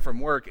friend from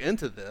work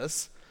into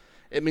this,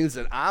 it means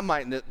that I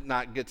might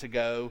not get to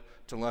go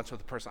to lunch with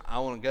the person I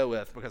want to go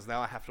with because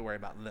now I have to worry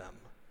about them.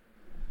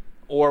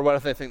 Or what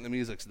if they think the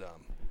music's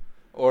dumb?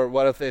 Or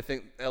what if they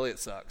think Elliot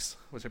sucks,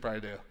 which they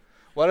probably do?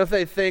 What if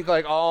they think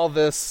all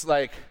this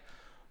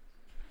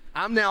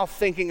I'm now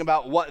thinking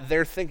about what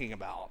they're thinking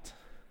about.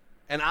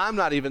 And I'm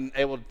not even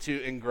able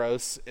to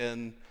engross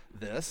in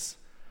this.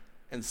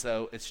 And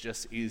so it's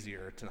just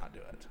easier to not do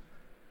it,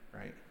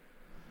 right?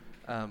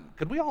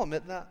 Could we all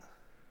admit that?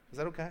 Is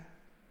that okay?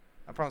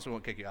 I promise we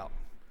won't kick you out.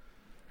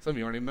 Some of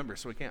you aren't even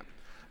members, so we can't.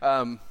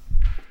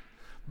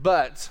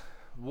 But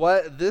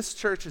what this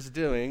church is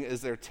doing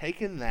is they're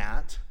taking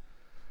that,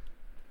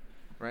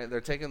 right?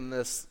 They're taking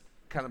this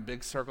kind of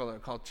big circle that we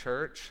call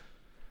church,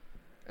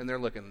 and they're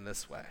looking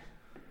this way.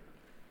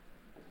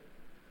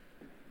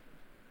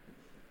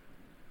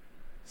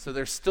 So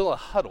there's still a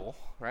huddle,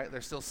 right?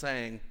 They're still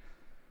saying,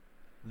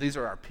 these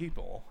are our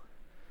people,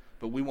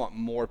 but we want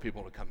more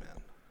people to come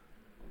in.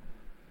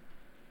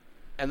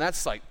 And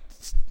that's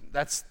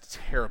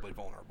terribly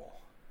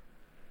vulnerable.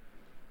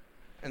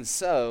 And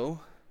so,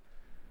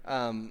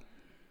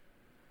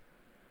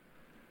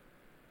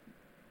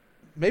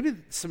 maybe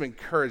some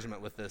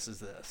encouragement with this is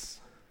this.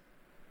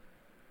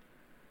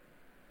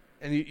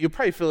 And you'll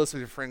probably feel this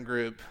with your friend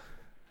group.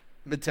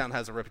 Midtown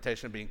has a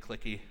reputation of being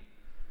cliquey.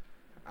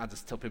 I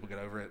just tell people get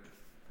over it.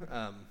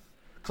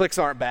 Cliques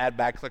aren't bad.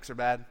 Bad cliques are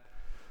bad.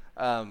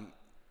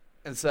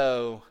 And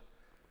so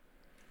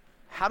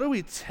how do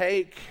we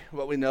take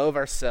what we know of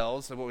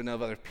ourselves and what we know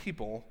of other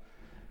people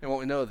and what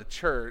we know of the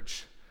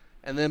church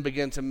and then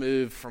begin to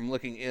move from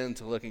looking in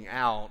to looking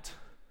out?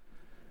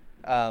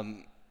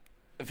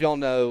 If y'all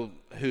know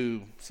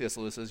who C.S.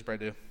 Lewis is, you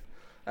probably do,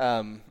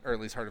 or at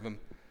least heard of him.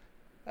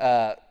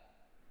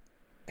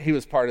 He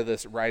was part of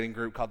this writing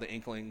group called the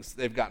Inklings.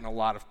 They've gotten a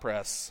lot of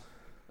press,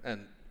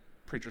 and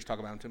preachers talk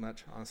about them too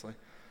much, honestly.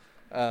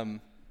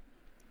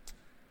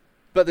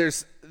 But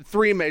there's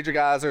three major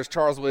guys. There's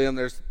Charles Williams,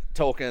 there's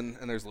Tolkien,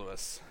 and there's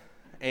Lewis.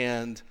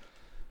 And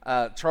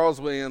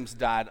Charles Williams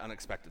died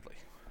unexpectedly.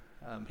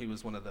 He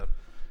was one of the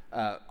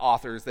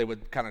authors. They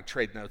would kind of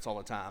trade notes all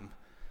the time.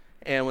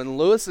 And when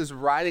Lewis is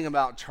writing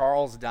about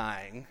Charles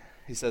dying,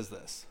 he says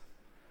this: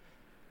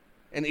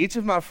 "In each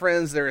of my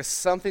friends there is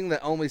something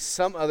that only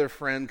some other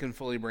friend can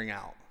fully bring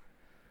out.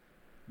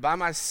 By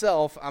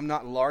myself, I'm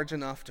not large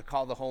enough to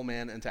call the whole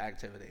man into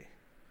activity.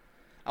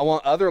 I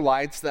want other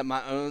lights than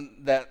my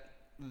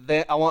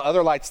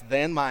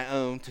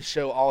own to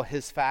show all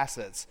his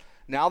facets.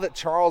 Now that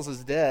Charles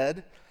is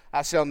dead,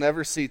 I shall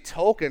never see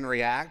Tolkien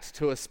react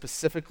to a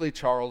specifically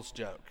Charles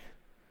joke.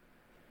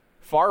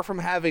 Far from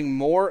having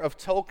more of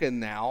Tolkien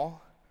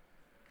now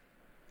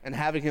and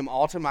having him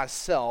all to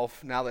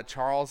myself now that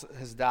Charles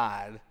has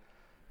died,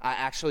 I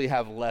actually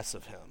have less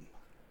of him.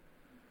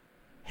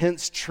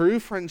 Hence, true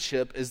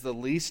friendship is the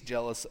least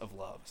jealous of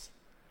loves.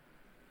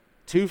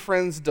 Two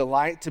friends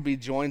delight to be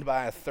joined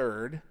by a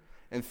third,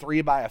 and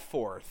three by a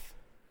fourth,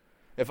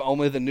 if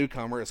only the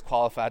newcomer is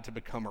qualified to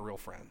become a real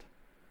friend.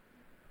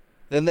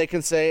 Then they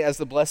can say, as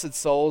the blessed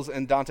souls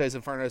in Dante's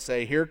Inferno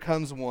say, here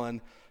comes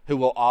one who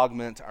will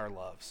augment our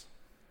loves."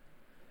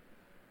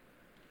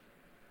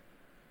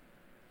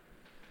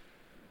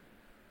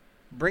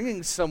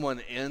 Bringing someone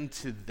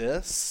into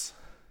this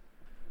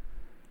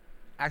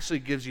actually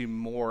gives you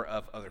more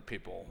of other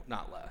people,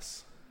 not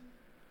less.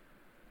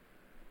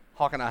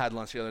 Hawk and I had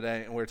lunch the other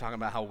day, and we were talking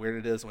about how weird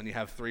it is when you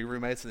have 3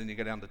 roommates and then you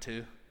go down to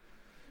 2.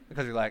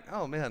 Because you're like,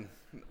 oh man,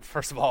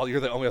 first of all,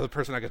 you're the only other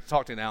person I get to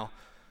talk to now.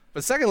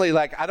 But secondly,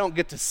 like, I don't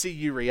get to see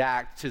you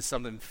react to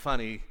something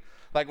funny.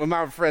 Like when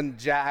my friend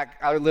Jack,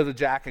 I lived with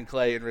Jack and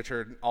Clay and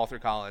Richard all through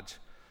college.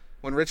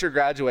 When Richard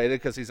graduated,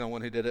 because he's the only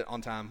one who did it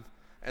on time,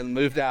 and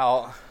moved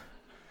out,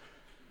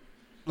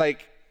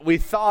 like, we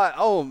thought,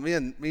 oh, me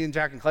and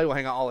Jack and Clay will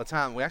hang out all the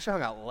time. We actually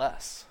hung out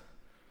less.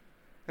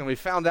 And we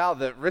found out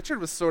that Richard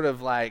was sort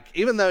of like,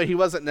 even though he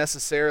wasn't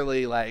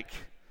necessarily like,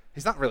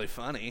 he's not really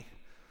funny.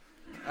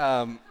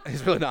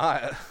 He's really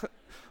not.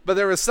 But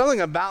there was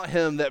something about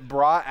him that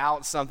brought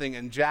out something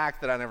in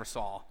Jack that I never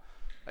saw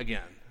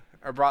again.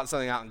 Or brought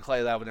something out in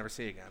Clay that I would never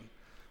see again.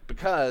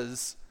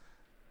 Because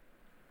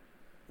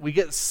we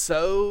get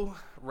so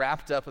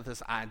wrapped up with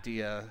this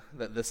idea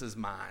that this is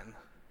mine,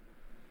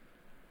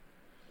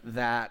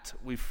 that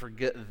we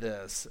forget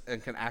this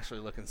and can actually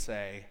look and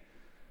say,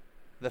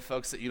 the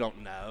folks that you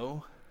don't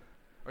know,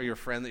 or your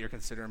friend that you're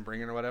considering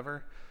bringing or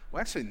whatever,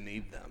 we actually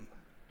need them.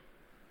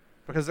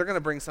 Because they're going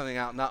to bring something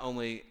out not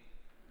only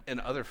in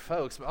other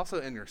folks, but also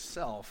in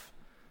yourself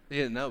that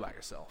you didn't know about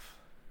yourself.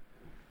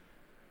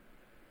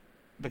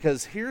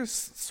 Because here's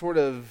sort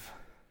of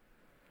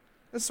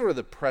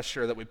the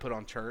pressure that we put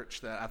on church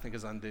that I think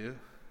is undue,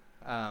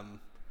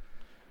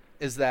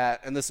 is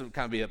that, and this would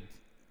kind of be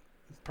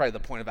probably the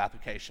point of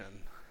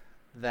application,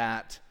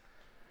 that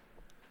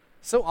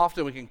so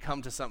often we can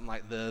come to something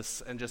like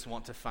this and just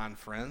want to find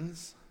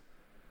friends,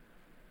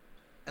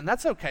 and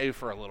that's okay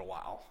for a little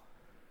while,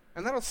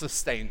 and that'll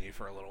sustain you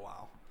for a little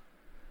while.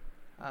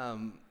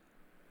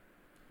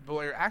 But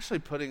what you're actually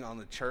putting on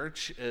the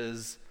church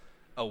is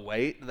a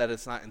weight that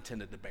it's not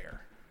intended to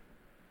bear.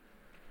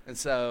 And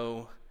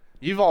so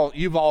you've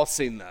all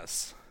seen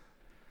this.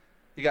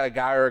 You got a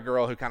guy or a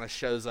girl who kind of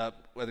shows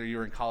up, whether you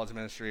were in college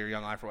ministry or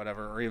Young Life or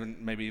whatever, or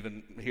maybe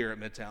even here at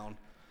Midtown,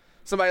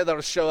 somebody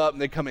that'll show up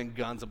and they come in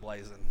guns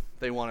a-blazing.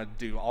 They want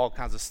to do all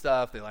kinds of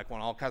stuff. They like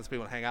want all kinds of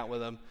people to hang out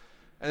with them.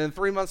 And then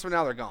 3 months from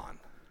now, they're gone.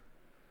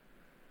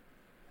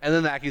 And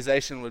then the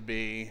accusation would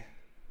be,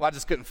 well, I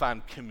just couldn't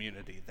find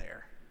community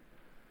there.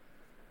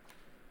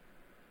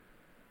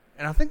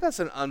 And I think that's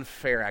an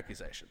unfair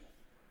accusation.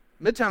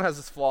 Midtown has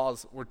its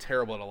flaws. We're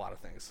terrible at a lot of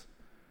things.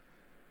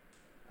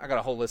 I got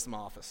a whole list in my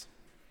office.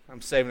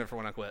 I'm saving it for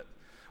when I quit.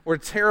 We're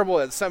terrible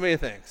at so many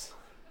things.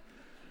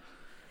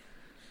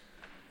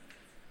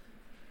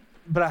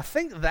 But I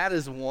think that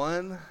is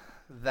one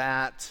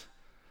that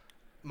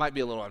might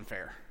be a little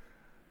unfair.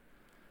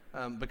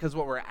 Because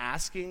what we're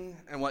asking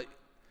and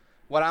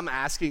what I'm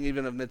asking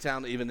even of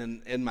Midtown,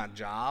 even in my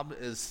job,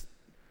 is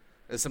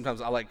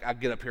sometimes I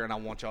get up here and I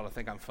want y'all to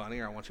think I'm funny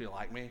or I want you to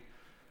like me.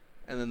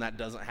 And then that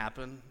doesn't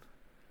happen.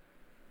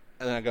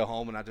 And then I go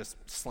home and I just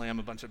slam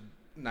a bunch of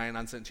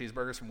 99-cent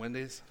cheeseburgers from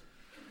Wendy's.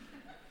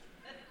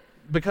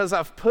 Because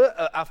I've put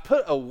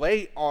a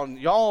weight on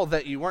y'all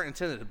that you weren't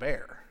intended to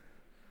bear.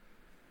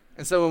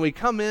 And so when we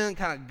come in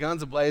kind of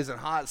guns a-blazing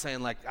hot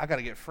saying like, I got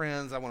to get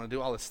friends, I want to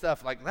do all this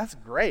stuff, like that's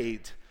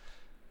great.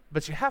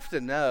 But you have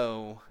to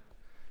know,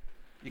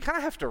 you kind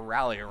of have to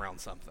rally around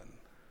something.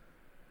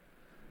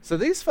 So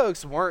these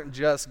folks weren't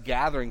just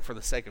gathering for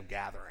the sake of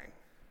gathering.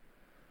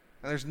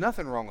 And there's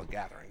nothing wrong with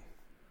gathering.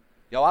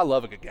 Y'all, I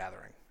love a good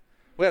gathering.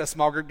 We had a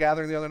small group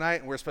gathering the other night,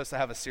 and we were supposed to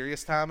have a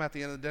serious time at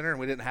the end of the dinner, and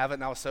we didn't have it,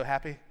 and I was so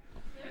happy.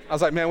 I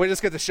was like, man, we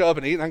just get to show up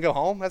and eat, and I can go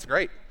home? That's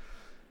great.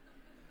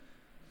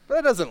 But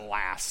that doesn't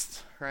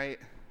last, right?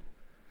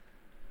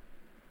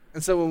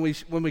 And so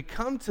when we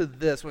come to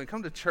this, when we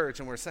come to church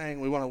and we're saying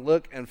we want to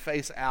look and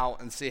face out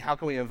and see how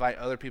can we invite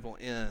other people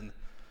in,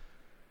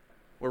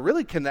 we're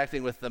really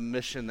connecting with the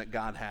mission that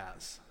God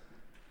has.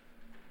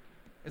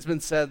 It's been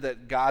said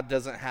that God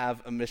doesn't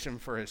have a mission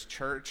for his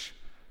church.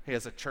 He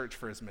has a church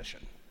for his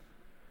mission.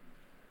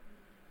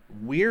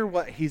 We're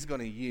what he's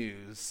going to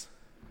use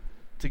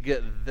to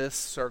get this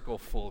circle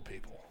full of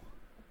people.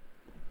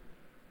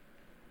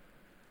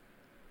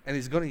 And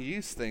he's going to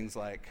use things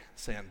like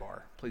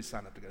Sandbar. Please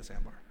sign up to go to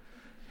Sandbar.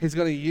 He's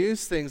going to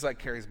use things like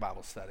Carrie's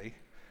Bible study.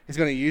 He's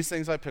going to use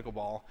things like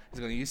pickleball. He's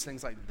going to use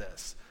things like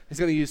this. He's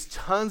going to use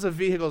tons of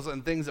vehicles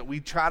and things that we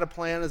try to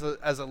plan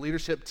as a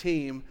leadership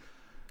team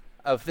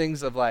of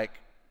things of like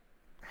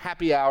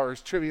happy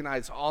hours, trivia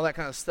nights, all that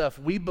kind of stuff.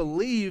 We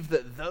believe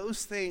that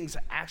those things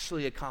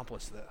actually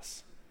accomplish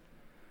this.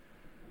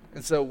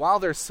 And so while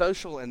they're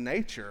social in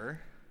nature,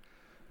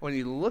 when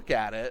you look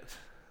at it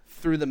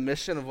through the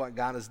mission of what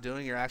God is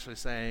doing, you're actually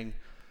saying,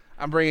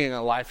 I'm bringing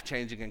a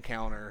life-changing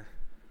encounter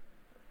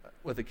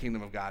with the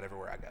kingdom of God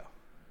everywhere I go.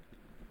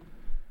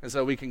 And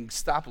so we can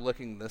stop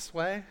looking this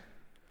way.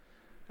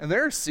 And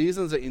there are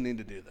seasons that you need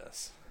to do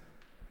this.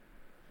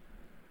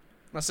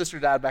 My sister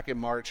died back in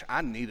March.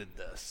 I needed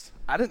this.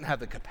 I didn't have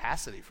the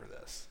capacity for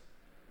this.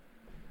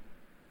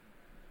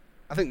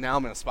 I think now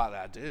I'm in a spot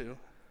that I do.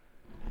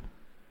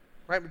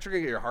 Right? But you're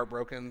going to get your heart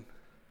broken.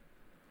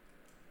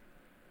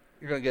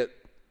 You're going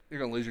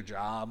to lose your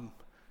job.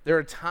 There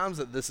are times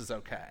that this is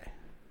okay.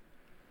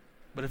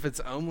 But if it's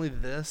only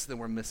this, then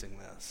we're missing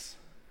this.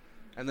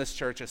 And this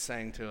church is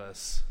saying to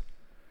us,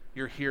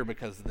 you're here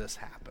because this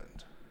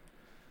happened.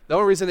 The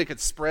only reason it could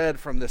spread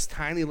from this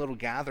tiny little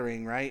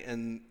gathering, right,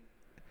 in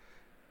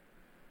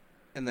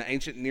the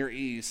ancient Near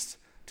East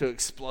to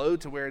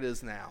explode to where it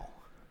is now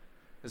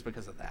is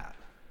because of that.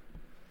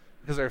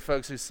 Because there are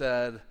folks who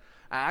said,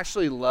 I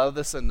actually love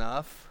this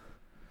enough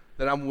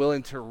that I'm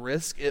willing to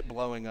risk it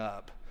blowing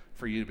up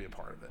for you to be a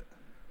part of it.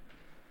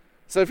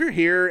 So if you're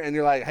here and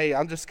you're like, hey,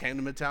 I just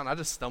came to Midtown, I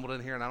just stumbled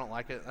in here and I don't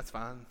like it, that's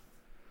fine.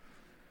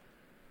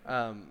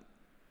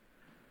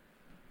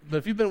 But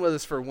if you've been with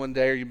us for one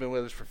day or you've been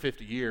with us for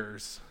 50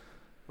 years,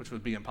 which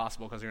would be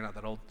impossible because you're not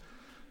that old,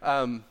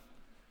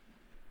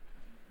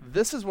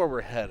 this is where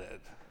we're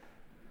headed.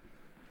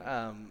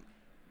 And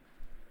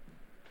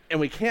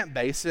we can't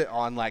base it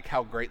on like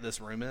how great this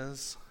room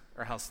is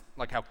or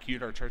how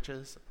cute our church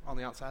is on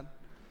the outside.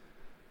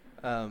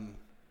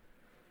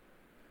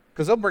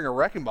 Because they'll bring a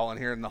wrecking ball in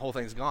here and the whole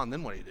thing's gone,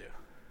 then what do you do?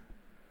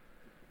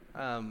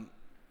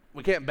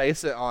 We can't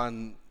base it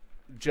on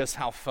just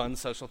how fun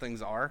social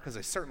things are, because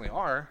they certainly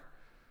are.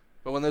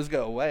 But when those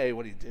go away,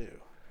 what do you do?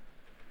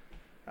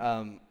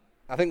 I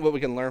think what we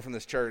can learn from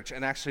this church,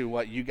 and actually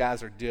what you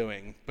guys are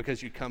doing,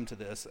 because you come to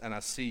this, and I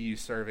see you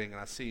serving,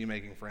 and I see you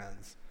making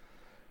friends,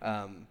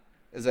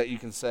 is that you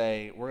can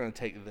say, we're going to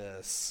take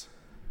this,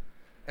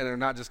 and they're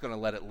not just going to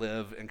let it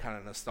live in kind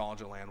of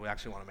nostalgia land. We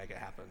actually want to make it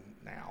happen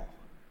now.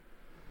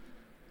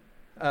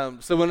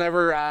 So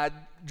whenever I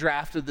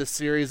drafted this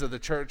series of the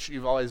church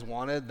you've always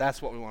wanted,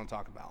 that's what we want to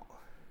talk about.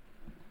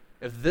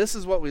 If this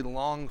is what we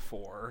long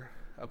for,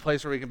 a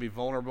place where we can be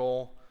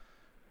vulnerable,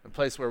 a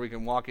place where we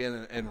can walk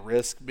in and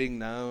risk being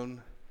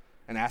known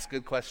and ask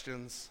good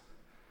questions,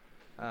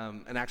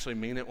 and actually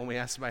mean it when we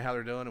ask somebody how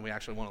they're doing and we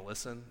actually want to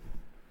listen.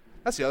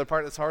 That's the other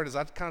part that's hard, is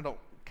I kind of don't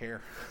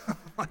care.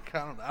 Like,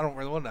 I don't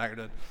really want to know how you're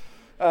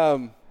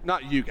doing.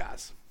 Not you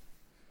guys.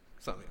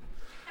 Some of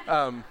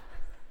you.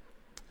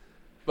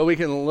 But we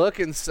can look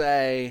and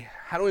say,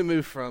 how do we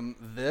move from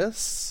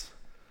this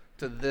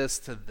to this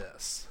to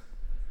this?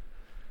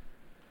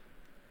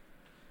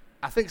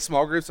 I think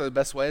small groups are the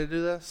best way to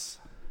do this.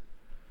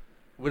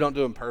 We don't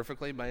do them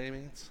perfectly by any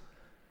means,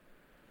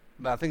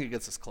 but I think it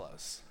gets us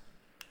close.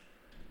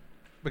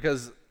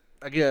 Because,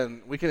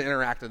 again, we can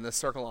interact in this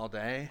circle all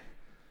day,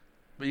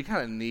 but you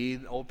kind of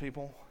need old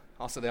people.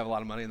 Also, they have a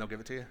lot of money and they'll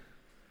give it to you.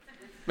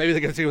 Maybe they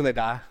give it to you when they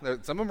die. Some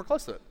of them are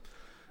close to it.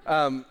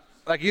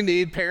 Like you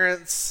need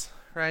parents,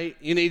 right?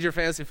 You need your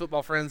fantasy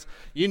football friends.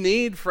 You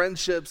need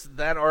friendships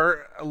that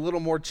are a little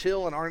more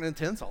chill and aren't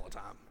intense all the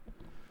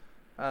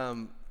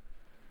time.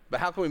 But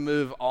how can we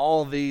move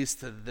all these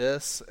to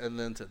this and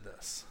then to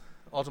this?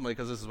 Ultimately,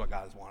 because this is what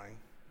God is wanting.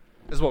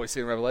 This is what we see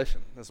in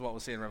Revelation. This is what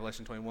we see in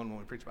Revelation 21 when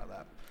we preach about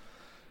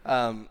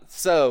that.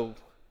 So,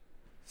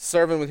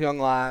 serving with Young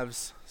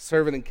Lives,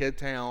 serving in Kid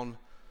Town,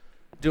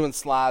 doing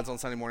slides on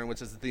Sunday morning,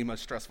 which is the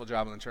most stressful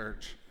job in the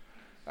church.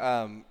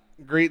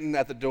 Greeting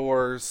at the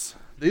doors.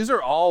 These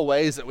are all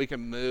ways that we can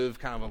move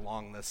kind of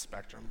along this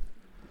spectrum.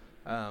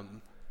 So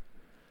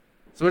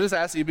we just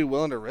ask that you be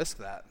willing to risk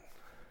that.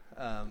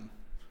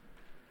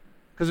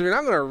 Because if you're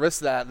not going to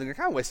risk that, then you're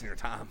kind of wasting your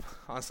time,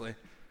 honestly.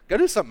 Go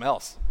do something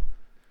else.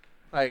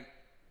 Like,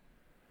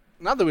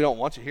 not that we don't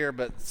want you here,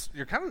 but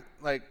you're kind of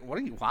like,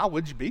 why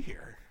would you be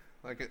here?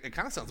 Like, it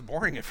kind of sounds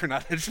boring if you're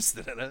not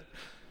interested in it.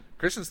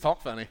 Christians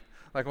talk funny.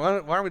 Like, why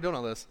are we doing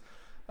all this?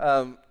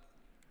 So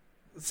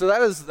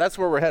that's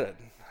where we're headed.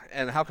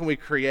 And how can we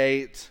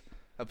create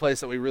a place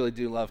that we really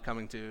do love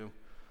coming to,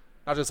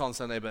 not just on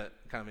Sunday, but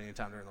kind of any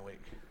time during the week?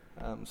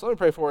 So let me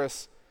pray for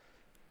us.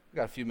 We've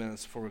got a few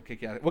minutes before we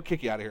kick you out. We'll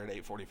kick you out of here at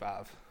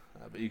 8:45,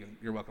 but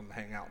you're welcome to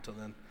hang out until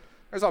then.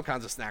 There's all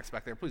kinds of snacks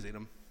back there. Please eat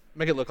them.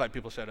 Make it look like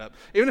people showed up.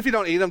 Even if you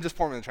don't eat them, just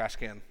pour them in the trash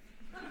can.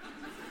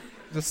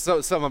 Just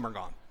so some of them are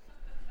gone.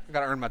 I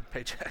got to earn my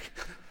paycheck.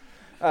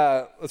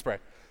 Let's pray.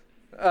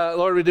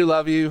 Lord, we do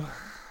love you,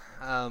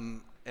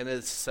 and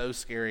it's so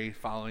scary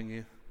following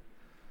you.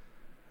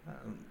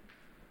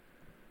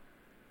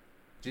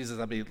 Jesus,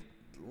 I'd be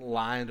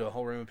lying to a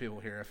whole room of people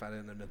here if I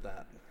didn't admit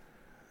that.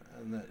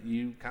 And that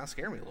you kind of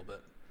scare me a little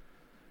bit.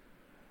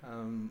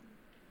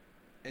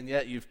 And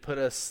yet you've put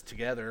us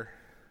together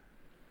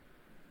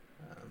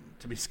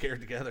to be scared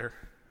together,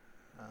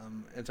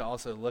 and to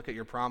also look at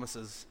your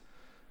promises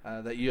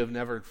that you have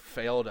never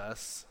failed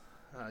us.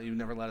 You've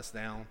never let us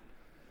down.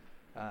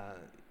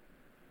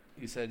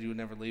 You said you would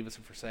never leave us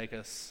and forsake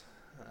us.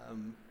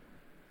 And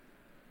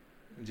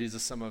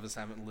Jesus, some of us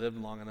haven't lived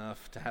long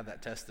enough to have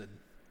that tested.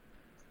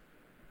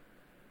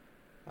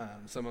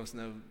 Some of us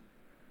know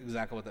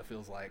exactly what that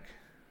feels like.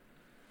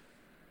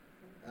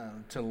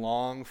 To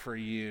long for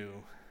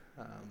you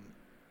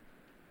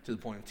to the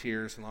point of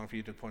tears, and long for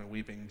you to the point of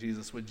weeping.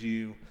 Jesus, would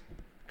you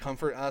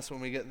comfort us when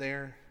we get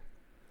there?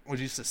 Would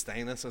you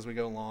sustain us as we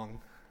go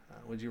along?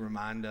 Would you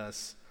remind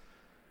us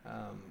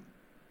that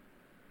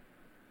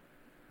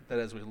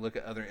as we look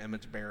at other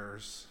image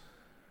bearers,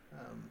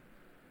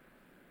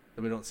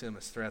 that we don't see them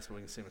as threats, but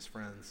we can see them as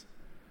friends?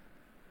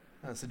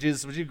 So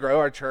Jesus, would you grow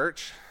our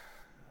church?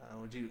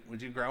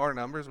 Would you grow our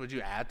numbers? Would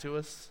you add to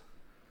us?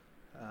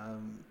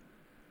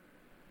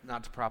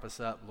 Not to prop us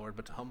up, Lord,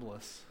 but to humble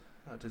us,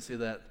 to see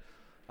that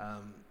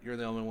you're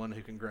the only one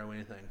who can grow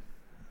anything.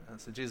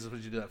 So Jesus,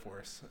 would you do that for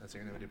us? That's in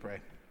your name we do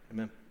pray.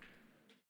 Amen.